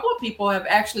 And a couple of people have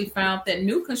actually found that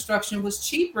new construction was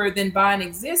cheaper than buying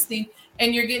existing,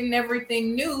 and you're getting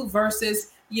everything new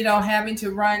versus having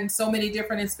to run so many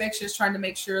different inspections, trying to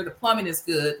make sure the plumbing is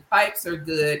good, the pipes are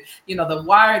good,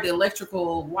 the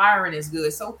electrical wiring is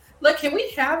good. So look, can we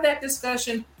have that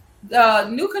discussion?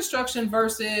 New construction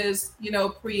versus,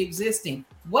 pre-existing.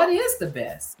 What is the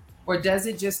best? Or does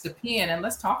it just depend? And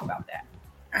let's talk about that.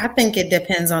 I think it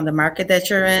depends on the market that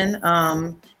you're in.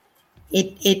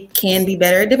 It can be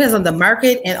better. It depends on the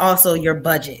market and also your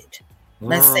budget.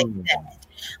 Let's say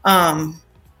that.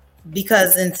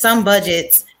 Because in some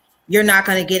budgets, you're not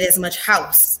going to get as much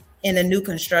house in a new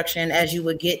construction as you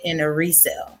would get in a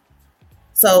resale.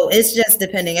 So it's just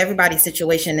depending. Everybody's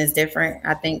situation is different.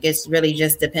 I think it's really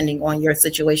just depending on your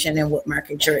situation and what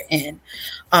market you're in.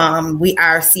 We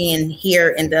are seeing here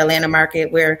in the Atlanta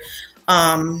market where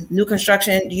new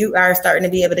construction, you are starting to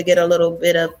be able to get a little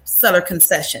bit of seller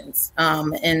concessions.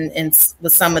 And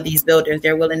with some of these builders,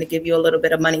 they're willing to give you a little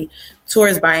bit of money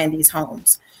towards buying these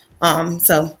homes.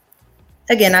 So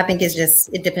again, I think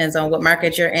it depends on what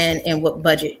market you're in and what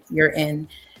budget you're in,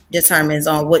 determines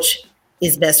on which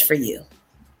is best for you.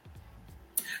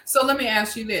 So let me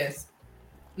ask you this.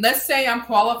 Let's say I'm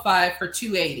qualified for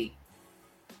 280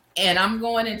 and I'm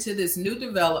going into this new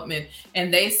development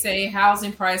and they say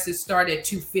housing prices start at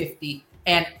 250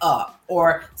 and up,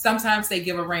 or sometimes they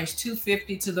give a range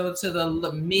 250 to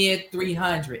the mid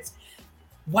 300s.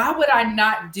 Why would I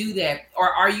not do that?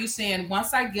 Or are you saying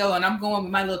once I go and I'm going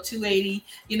with my little 280,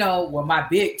 my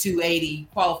big 280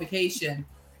 qualification,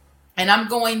 and I'm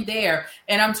going there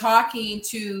and I'm talking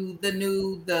to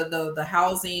the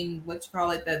housing,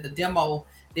 the demo,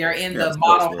 they're in the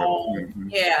model home. Mm-hmm.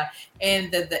 Yeah.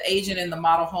 And the agent in the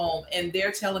model home, and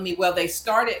they're telling me, well, they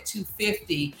start at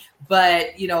 250, but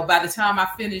by the time I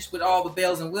finish with all the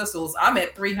bells and whistles, I'm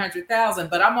at 300,000,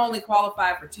 but I'm only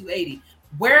qualified for 280.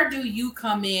 Where do you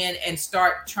come in and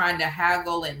start trying to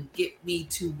haggle and get me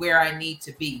to where I need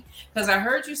to be? Because I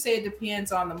heard you say it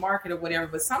depends on the market or whatever,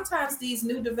 but sometimes these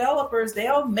new developers,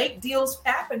 they'll make deals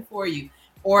happen for you.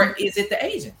 Or is it the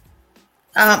agent?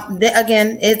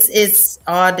 Again,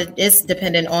 it's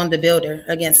dependent on the builder.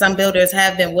 Again, some builders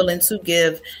have been willing to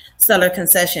give seller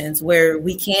concessions where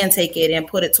we can take it and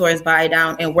put it towards buy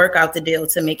down and work out the deal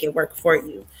to make it work for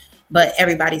you. But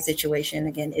everybody's situation,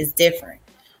 again, is different.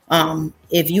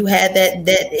 If you had that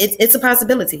it's a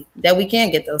possibility that we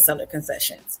can get those seller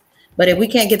concessions. But if we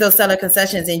can't get those seller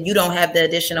concessions and you don't have the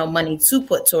additional money to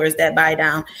put towards that buy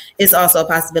down, it's also a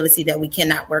possibility that we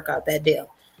cannot work out that deal.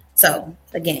 So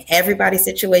again, everybody's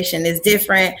situation is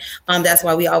different. That's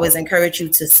why we always encourage you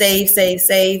to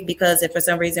save, because if for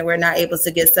some reason we're not able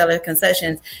to get seller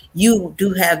concessions, you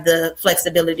do have the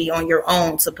flexibility on your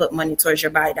own to put money towards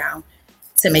your buy down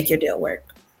to make your deal work.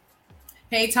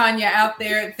 Hey, Tanya out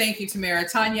there. Thank you, Tamara.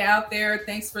 Tanya out there.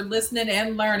 Thanks for listening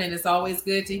and learning. It's always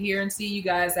good to hear and see you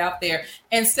guys out there.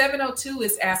 And 702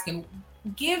 is asking,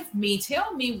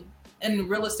 tell me in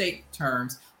real estate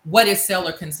terms, what is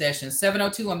seller concessions?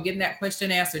 702, I'm getting that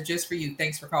question answered just for you.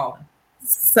 Thanks for calling.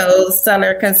 So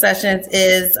seller concessions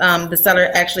is the seller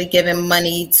actually giving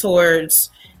money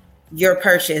towards your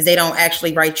purchase. They don't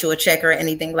actually write you a check or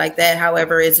anything like that.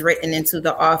 However, it's written into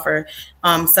the offer.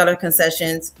 Seller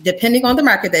concessions, depending on the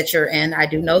market that you're in, I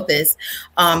do know this,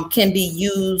 can be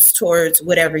used towards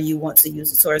whatever you want to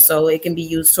use it towards. So it can be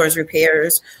used towards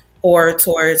repairs or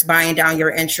towards buying down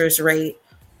your interest rate,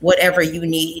 whatever you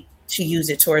need to use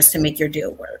it towards to make your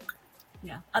deal work.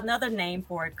 Yeah. Another name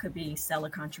for it could be seller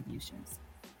contributions.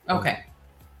 Okay.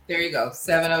 There you go.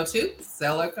 702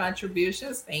 seller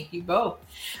contributions. Thank you both.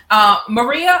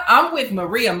 Maria, I'm with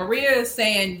Maria. Maria is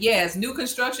saying, yes, new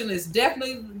construction is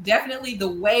definitely the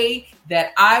way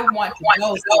that I want to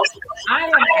go. So I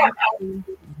am actually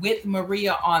with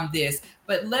Maria on this.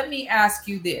 But let me ask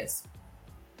you this.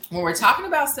 When we're talking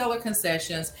about seller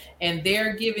concessions and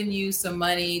they're giving you some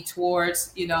money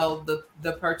towards,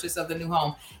 the purchase of the new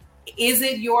home, is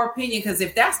it your opinion? Because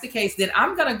if that's the case, then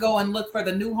I'm going to go and look for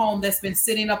the new home that's been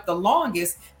sitting up the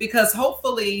longest, because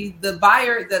hopefully the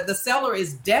buyer, the seller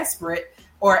is desperate,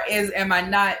 or is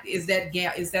that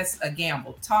a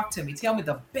gamble? Talk to me. Tell me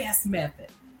the best method.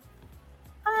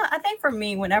 I think for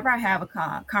me, whenever I have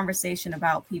a conversation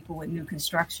about people with new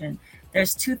construction,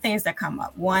 there's two things that come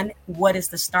up. One, what is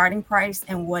the starting price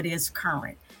and what is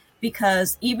current?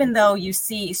 Because even though you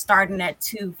see starting at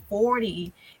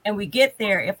 $240 and we get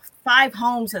there, if 5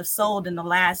 homes have sold in the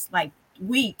last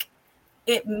week,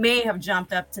 it may have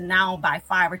jumped up to now by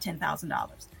 $5,000 or $10,000.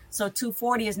 So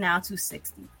 $240 is now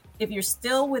 $260. If you're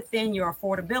still within your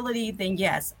affordability, then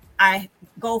yes, I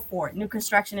go for it. New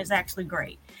construction is actually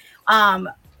great.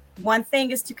 One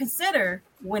thing is to consider,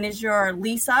 when is your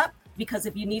lease up? Because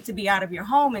if you need to be out of your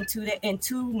home in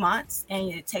 2 months and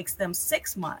it takes them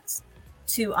 6 months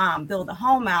to build a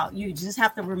home out, you just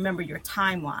have to remember your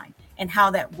timeline and how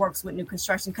that works with new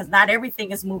construction, because not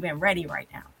everything is move-in ready right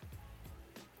now.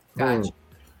 Gotcha.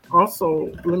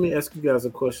 Also, let me ask you guys a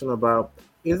question about,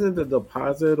 isn't the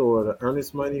deposit or the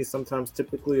earnest money sometimes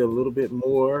typically a little bit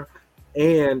more,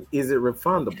 and is it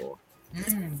refundable?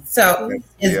 So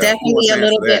it's definitely a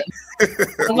little bit.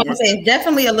 I want to say it's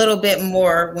definitely a little bit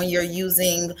more when you're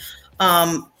using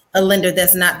a lender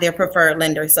that's not their preferred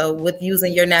lender. So with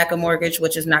using your NACA mortgage,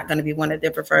 which is not going to be one of their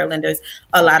preferred lenders,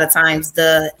 a lot of times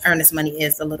the earnest money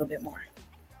is a little bit more.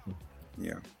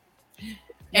 Yeah.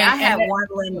 And I had one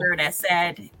lender that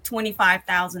said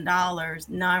 $25,000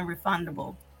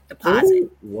 non-refundable deposit.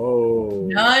 Ooh, whoa.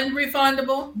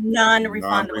 Non-refundable?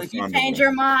 Non-refundable. If you change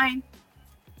your mind,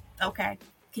 okay,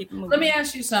 keep it moving. Let me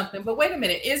ask you something, but wait a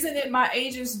minute. Isn't it my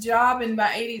agent's job and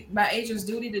my agent's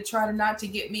duty to try to not to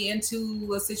get me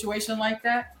into a situation like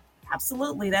that?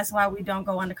 Absolutely. That's why we don't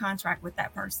go under contract with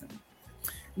that person.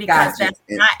 Because that's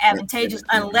not advantageous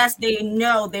unless they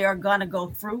know they are going to go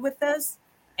through with this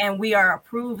and we are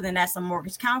approved, and that's a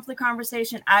mortgage counselor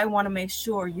conversation. I want to make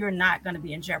sure you're not going to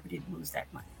be in jeopardy to lose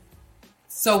that money.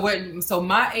 So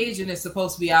my agent is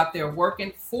supposed to be out there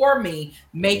working for me,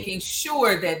 making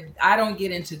sure that I don't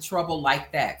get into trouble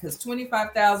like that. Because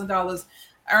 $25,000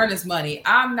 earnest money,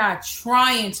 I'm not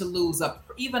trying to lose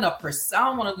even a percent. I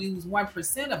don't want to lose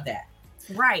 1% of that.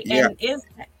 Right. Yeah. And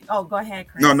go ahead,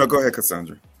 Chris. No, go ahead,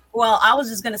 Cassandra. Well, I was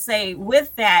just going to say,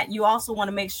 with that, you also want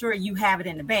to make sure you have it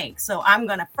in the bank. So I'm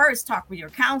going to first talk with your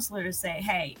counselor to say,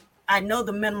 hey, I know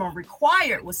the minimum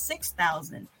required was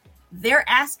 $6,000. They're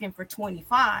asking for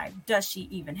 25. Does she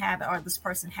even have it, or this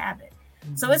person have it?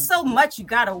 Mm-hmm. So it's so much you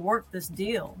got to work this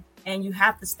deal, and you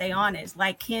have to stay on it. It's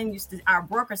like Ken our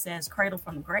broker says, cradle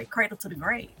to the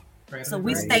grave. So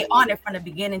we stay on it from the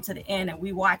beginning to the end, and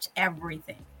we watch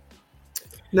everything.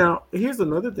 Now, here's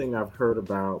another thing I've heard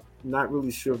about. Not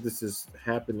really sure if this is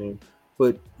happening,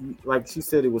 but like she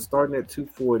said, it was starting at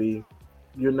 240.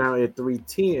 You're now at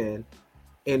 310,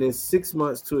 and it's 6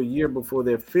 months to a year before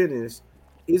they're finished.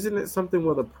 Isn't it something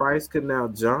where the price could now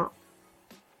jump?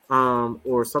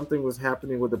 Or something was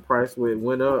happening with the price where it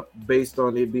went up based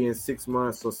on it being 6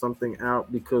 months or something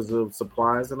out because of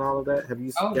supplies and all of that? Have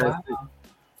you guys? Wow.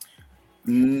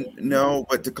 No,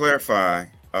 but to clarify,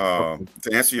 to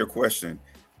answer your question,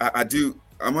 I do.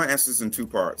 I'm going to answer this in 2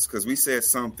 parts, because we said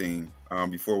something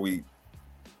before we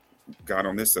got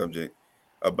on this subject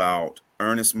about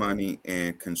earnest money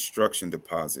and construction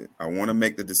deposit. I want to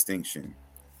make the distinction.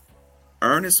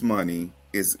 Earnest money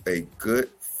is a good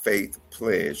faith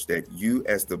pledge that you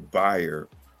as the buyer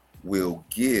will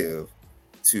give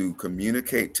to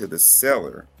communicate to the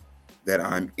seller that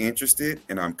I'm interested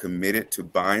and I'm committed to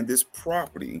buying this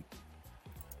property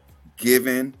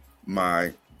given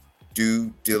my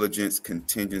due diligence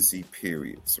contingency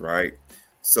periods, right?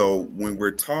 So when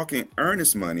we're talking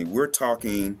earnest money, we're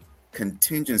talking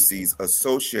contingencies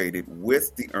associated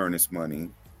with the earnest money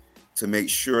to make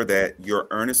sure that your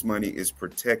earnest money is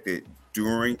protected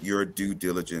during your due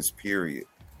diligence period.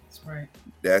 That's right.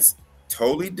 That's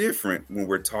totally different when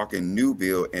we're talking new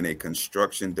build and a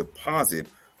construction deposit,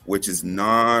 which is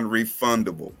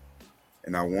non-refundable.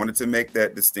 And I wanted to make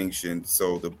that distinction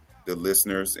so the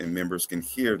listeners and members can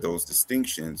hear those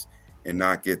distinctions and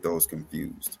not get those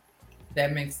confused.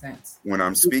 That makes sense. When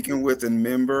I'm speaking with a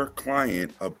member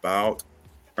client about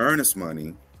earnest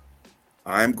money,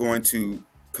 I'm going to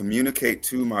communicate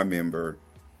to my member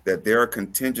that there are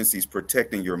contingencies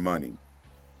protecting your money.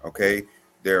 Okay.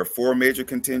 There are 4 major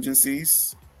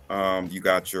contingencies. You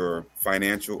got your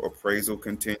financial appraisal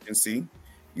contingency,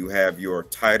 you have your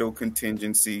title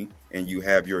contingency, and you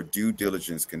have your due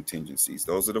diligence contingencies.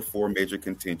 Those are the 4 major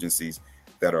contingencies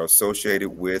that are associated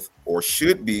with or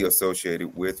should be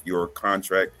associated with your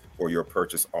contract or your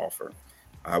purchase offer.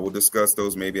 I will discuss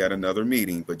those maybe at another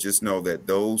meeting, but just know that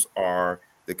those are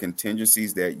the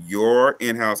contingencies that your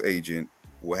in-house agent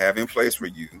will have in place for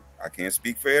you. I can't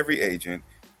speak for every agent,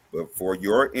 but for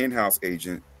your in-house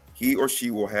agent, he or she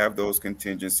will have those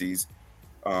contingencies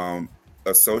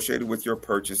associated with your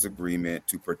purchase agreement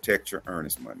to protect your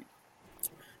earnest money.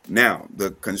 Now,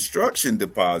 the construction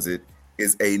deposit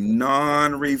is a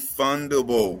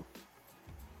non-refundable.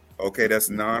 Okay, that's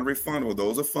non-refundable.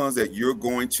 Those are funds that you're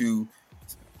going to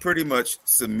pretty much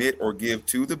submit or give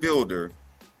to the builder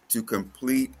to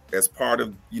complete as part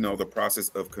of, the process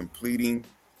of completing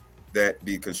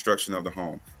the construction of the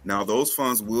home. Now, those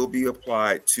funds will be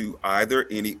applied to either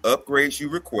any upgrades you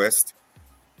request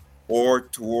or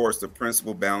towards the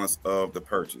principal balance of the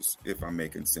purchase, if I'm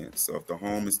making sense. So if the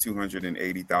home is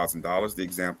 $280,000, the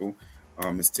example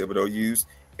Ms. Thibodeau used,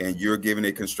 and you're giving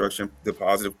a construction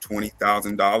deposit of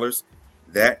 $20,000,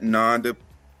 that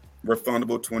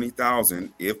non-refundable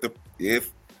 $20,000,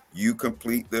 if you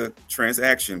complete the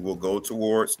transaction, will go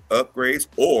towards upgrades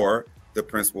or the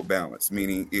principal balance,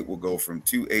 meaning it will go from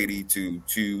 280 to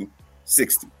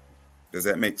 260. Does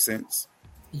that make sense?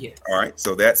 Yes. All right.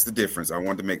 So that's the difference. I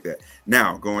wanted to make that.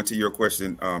 Now, going to your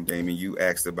question, Damien, you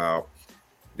asked about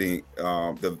the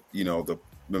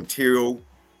material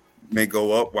may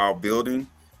go up while building.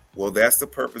 Well, that's the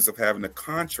purpose of having a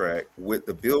contract with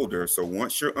the builder. So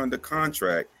once you're under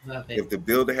contract, if the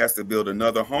builder has to build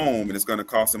another home and it's going to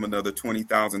cost him another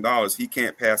 $20,000, he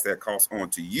can't pass that cost on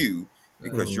to you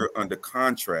because you're under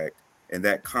contract, and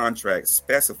that contract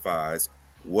specifies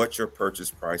what your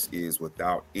purchase price is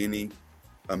without any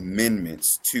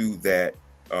amendments to that,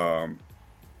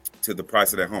 to the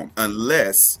price of that home,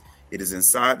 unless it is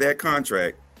inside that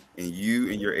contract and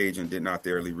you and your agent did not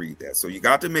thoroughly read that. So you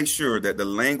got to make sure that the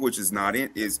language is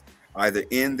either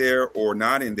in there or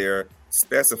not in there,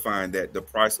 specifying that the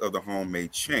price of the home may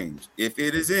change. If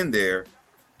it is in there,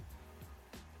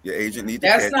 your agent needs to.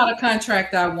 That's not a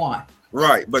contract I want.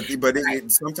 Right, but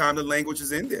sometimes the language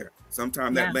is in there.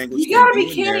 Sometimes that language. You gotta be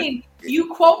kidding!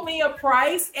 You quote me a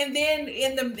price, and then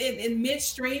in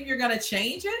midstream you're gonna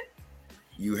change it.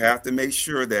 You have to make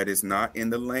sure that it's not in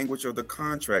the language of the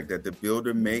contract that the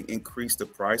builder may increase the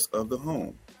price of the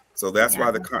home. So that's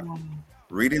why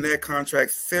reading that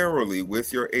contract thoroughly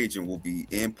with your agent will be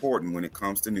important when it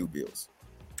comes to new builds.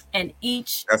 And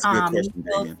each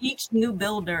new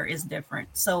builder is different.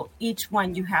 So each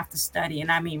one you have to study,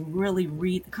 and really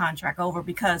really the contract over,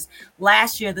 because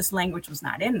last year this language was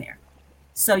not in there.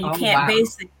 So you can't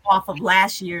base it off of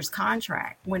last year's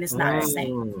contract when it's not the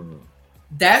same.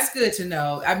 That's good to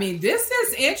know. This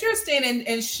is interesting.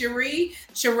 And Sheree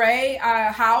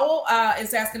Howell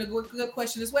is asking a good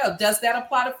question as well. Does that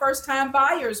apply to first-time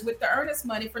buyers with the earnest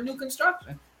money for new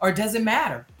construction, or does it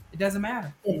matter? It doesn't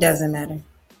matter. It doesn't matter.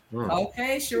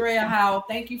 Okay, Sheree Howell,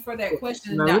 thank you for that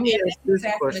question. Now, let me ask this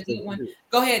question. A good one.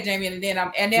 Go ahead, Damien, and then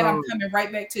I'm coming right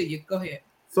back to you. Go ahead.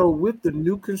 So with the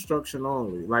new construction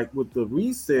only, like with the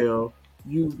resale,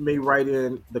 you may write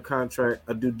in the contract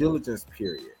a due diligence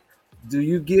period. Do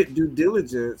you get due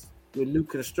diligence with new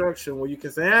construction where you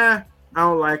can say, I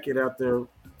don't like it after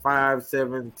 5,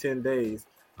 7, 10 days?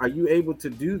 Are you able to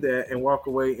do that and walk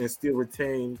away and still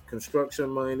retain construction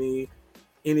money,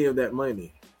 any of that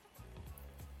money?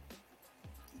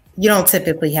 You don't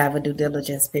typically have a due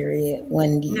diligence period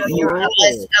when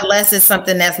unless it's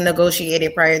something that's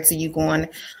negotiated prior to you going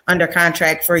under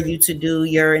contract for you to do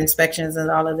your inspections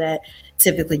and all of that.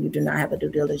 Typically, you do not have a due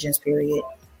diligence period.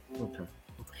 Okay.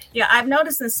 Yeah, I've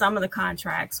noticed in some of the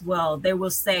contracts, they will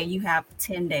say you have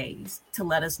 10 days to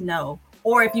let us know,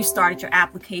 or if you started your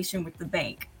application with the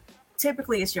bank.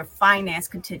 Typically, it's your finance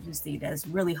contingency that's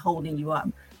really holding you up,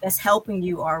 that's helping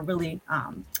you, or really,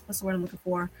 what's the word I'm looking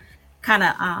for? Kind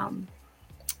of,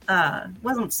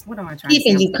 what am I trying to say?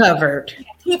 Keeping you covered.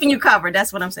 Keeping you covered.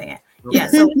 That's what I'm saying. Yeah.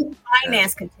 So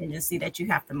finance contingency that you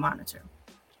have to monitor.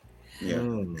 Yeah,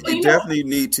 Mm. you definitely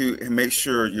need to make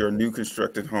sure your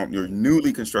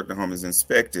newly constructed home is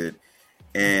inspected.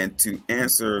 And to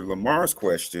answer Lamar's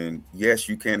question, yes,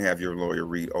 you can have your lawyer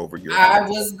read over your. I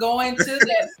was going to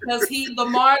that because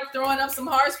Lamar throwing up some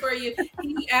hearts for you.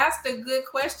 He asked a good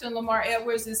question. Lamar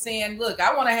Edwards is saying, look,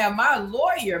 I want to have my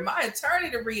lawyer, my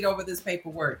attorney to read over this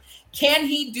paperwork. Can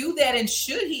he do that? And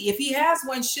should he? If he has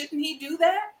one, shouldn't he do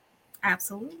that?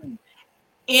 Absolutely.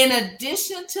 In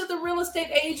addition to the real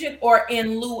estate agent or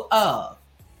in lieu of?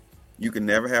 You can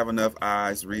never have enough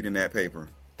eyes reading that paper.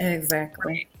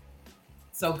 Exactly.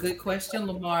 So good question,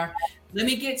 Lamar. Let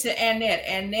me get to Annette.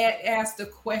 Annette asked a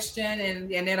question,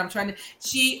 and Annette,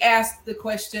 she asked the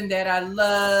question that I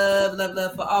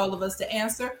love for all of us to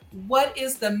answer. What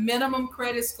is the minimum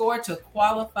credit score to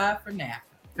qualify for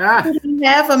NACA? We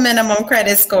have a minimum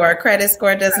credit score. Credit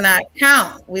score does not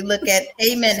count. We look at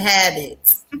payment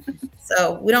habits.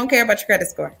 So we don't care about your credit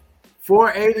score.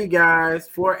 480, guys.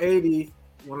 480.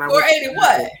 480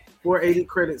 what? 480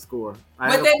 credit score.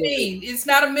 What that mean? It's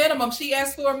not a minimum. She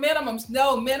asked for a minimum.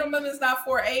 No, minimum is not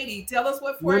 480. Tell us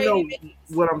what 480 means.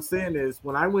 What I'm saying is,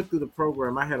 when I went through the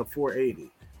program, I had a 480.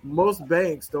 Most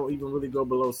banks don't even really go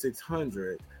below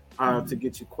 600 to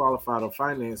get you qualified or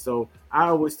finance. So I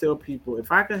always tell people,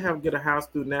 if I can get a house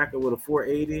through NACA with a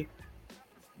 480,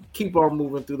 keep on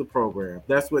moving through the program.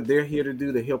 That's what they're here to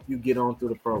do, to help you get on through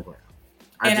the program.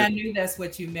 I knew that's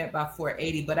what you meant by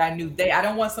 480, but I knew I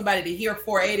don't want somebody to hear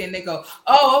 480 and they go,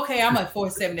 oh, okay, I'm at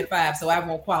 475, so I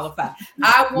won't qualify.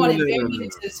 I wanted Damien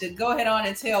to go ahead on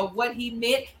and tell what he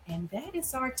meant, and that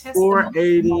is our testimony.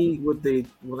 480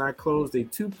 when I closed a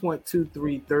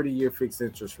 2.23 30-year fixed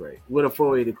interest rate with a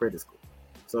 480 credit score.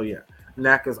 So yeah,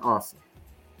 NACA's awesome.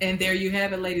 And there you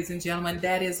have it, ladies and gentlemen.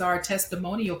 That is our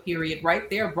testimonial period right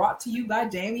there, brought to you by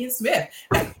Damien Smith.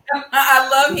 I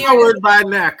love hearing Powered by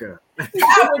NACA.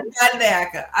 Powered by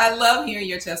NACA. I love hearing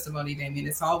your testimony, Damien.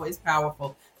 It's always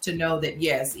powerful to know that,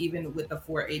 yes, even with the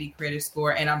 480 credit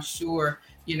score, and I'm sure,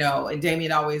 and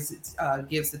Damien always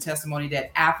gives the testimony that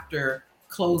after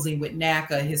closing with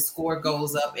NACA, his score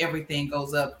goes up, everything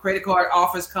goes up. Credit card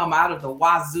offers come out of the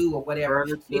wazoo or whatever.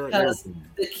 Because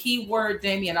the key word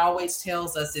Damien always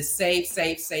tells us is save,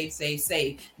 save, save, save,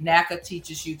 save. NACA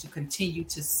teaches you to continue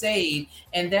to save.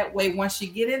 And that way, once you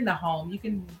get in the home, you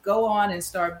can go on and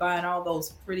start buying all those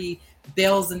pretty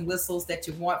bells and whistles that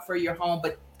you want for your home,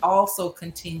 but also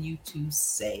continue to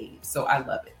save. So I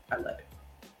love it. I love it.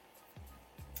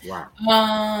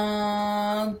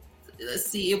 Wow. Let's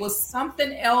see, it was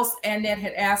something else Annette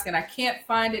had asked, and I can't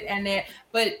find it, Annette,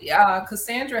 but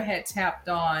Cassandra had tapped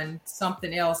on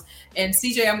something else. And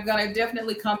CJ, I'm going to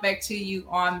definitely come back to you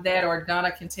on that, or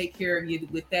Donna can take care of you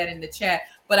with that in the chat.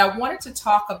 But I wanted to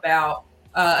talk about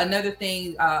another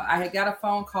thing. I had got a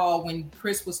phone call when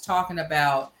Chris was talking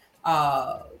about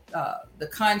the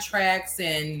contracts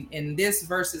and this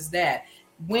versus that.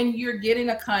 When you're getting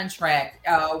a contract,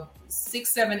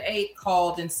 678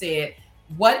 called and said,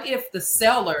 what if the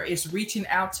seller is reaching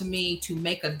out to me to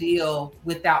make a deal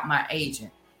without my agent?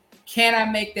 Can I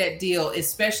make that deal,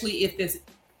 especially if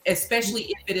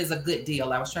it is a good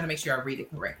deal? I was trying to make sure I read it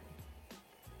correctly.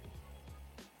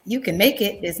 You can make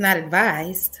it. It's not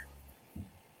advised.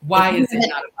 Why is it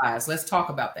not advised? Let's talk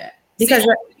about that. Because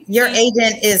your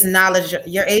agent is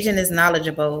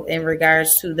knowledgeable in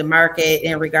regards to the market,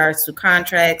 in regards to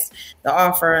contracts, the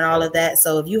offer, and all of that.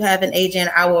 So if you have an agent,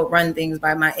 I will run things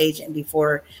by my agent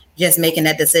before just making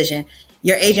that decision.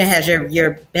 Your agent has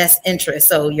your best interest,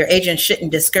 so your agent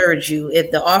shouldn't discourage you. If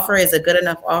the offer is a good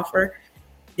enough offer,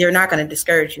 they're not going to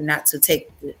discourage you not to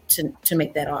to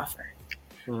make that offer.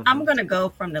 Mm-hmm. I'm going to go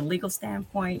from the legal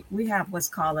standpoint. We have what's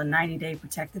called a 90-day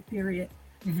protective period.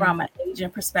 Mm-hmm. From an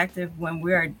agent perspective, when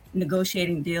we're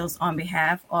negotiating deals on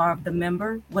behalf of the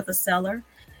member with a seller.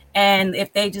 And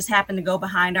if they just happen to go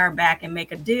behind our back and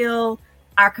make a deal,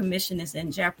 our commission is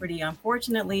in jeopardy,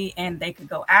 unfortunately, and they could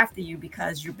go after you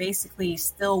because you're basically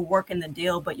still working the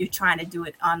deal, but you're trying to do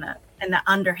it in an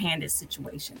underhanded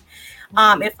situation.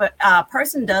 If a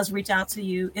person does reach out to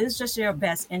you, it is just your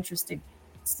best interest to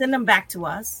send them back to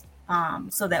us.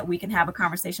 So that we can have a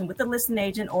conversation with the listing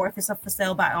agent, or if it's a for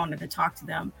sale by owner, to talk to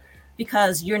them,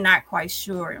 because you're not quite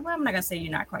sure. Well, I'm not going to say you're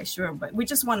not quite sure, but we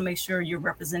just want to make sure you're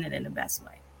represented in the best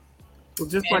way. Well,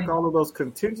 just like all of those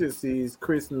contingencies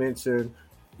Chris mentioned,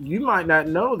 you might not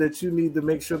know that you need to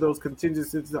make sure those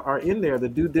contingencies are in there, the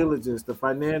due diligence, the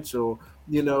financial,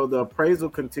 the appraisal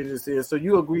contingency. And so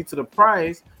you agree to the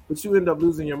price, but you end up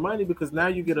losing your money because now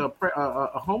you get a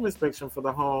home inspection for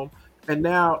the home. And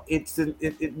now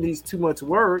it needs too much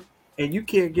work, and you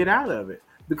can't get out of it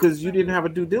because you didn't have a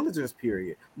due diligence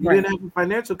period. You didn't have a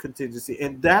financial contingency,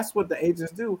 and that's what the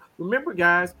agents do. Remember,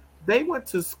 guys, They went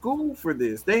to school for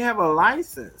this. They have a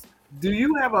license. Do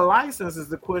you have a license is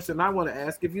the question I want to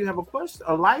ask. If you have a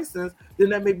license, then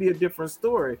that may be a different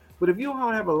story. But if you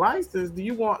don't have a license, do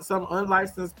you want some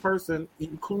unlicensed person,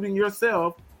 including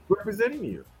yourself, representing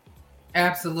you?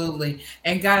 Absolutely.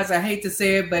 And guys, I hate to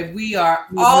say it, but we are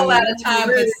all out of time.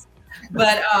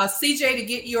 But CJ, to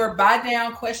get your buy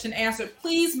down question answered,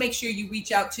 please make sure you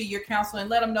reach out to your counselor and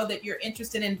let them know that you're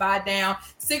interested in buy down.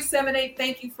 678,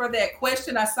 thank you for that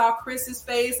question. I saw Chris's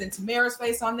face and Tamara's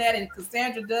face on that, and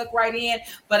Cassandra dug right in.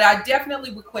 But I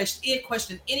definitely would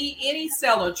question any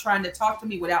seller trying to talk to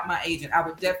me without my agent. I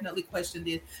would definitely question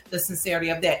the sincerity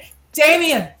of that.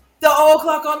 Damien, the old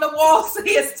clock on the wall says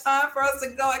it's time for us to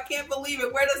go. I can't believe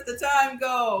it. Where does the time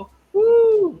go?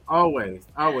 Woo! Always.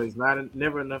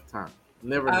 Never enough time.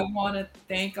 I want to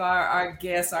thank our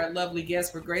guests, our lovely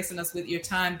guests, for gracing us with your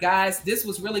time. Guys, this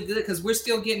was really good because we're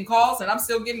still getting calls and I'm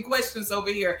still getting questions over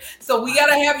here. So we got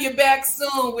to have you back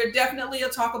soon. We're definitely will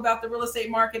talk about the real estate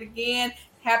market again.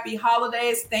 Happy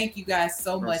holidays. Thank you guys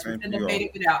so much. We couldn't have made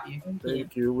it without you.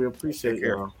 Thank you. We appreciate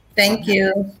you. Thank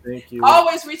you. Thank you.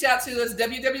 Always reach out to us,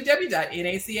 www.naca.com.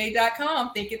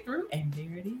 Think it through, and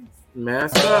there it is.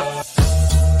 Mask up.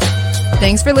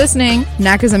 Thanks for listening.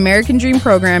 NACA's American Dream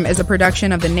Program is a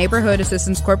production of the Neighborhood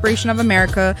Assistance Corporation of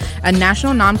America, a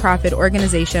national nonprofit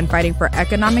organization fighting for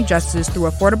economic justice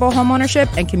through affordable homeownership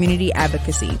and community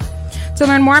advocacy. To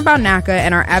learn more about NACA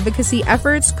and our advocacy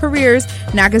efforts, careers,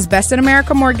 NACA's Best in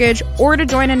America Mortgage, or to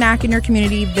join a NACA in your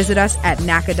community, visit us at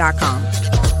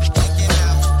NACA.com.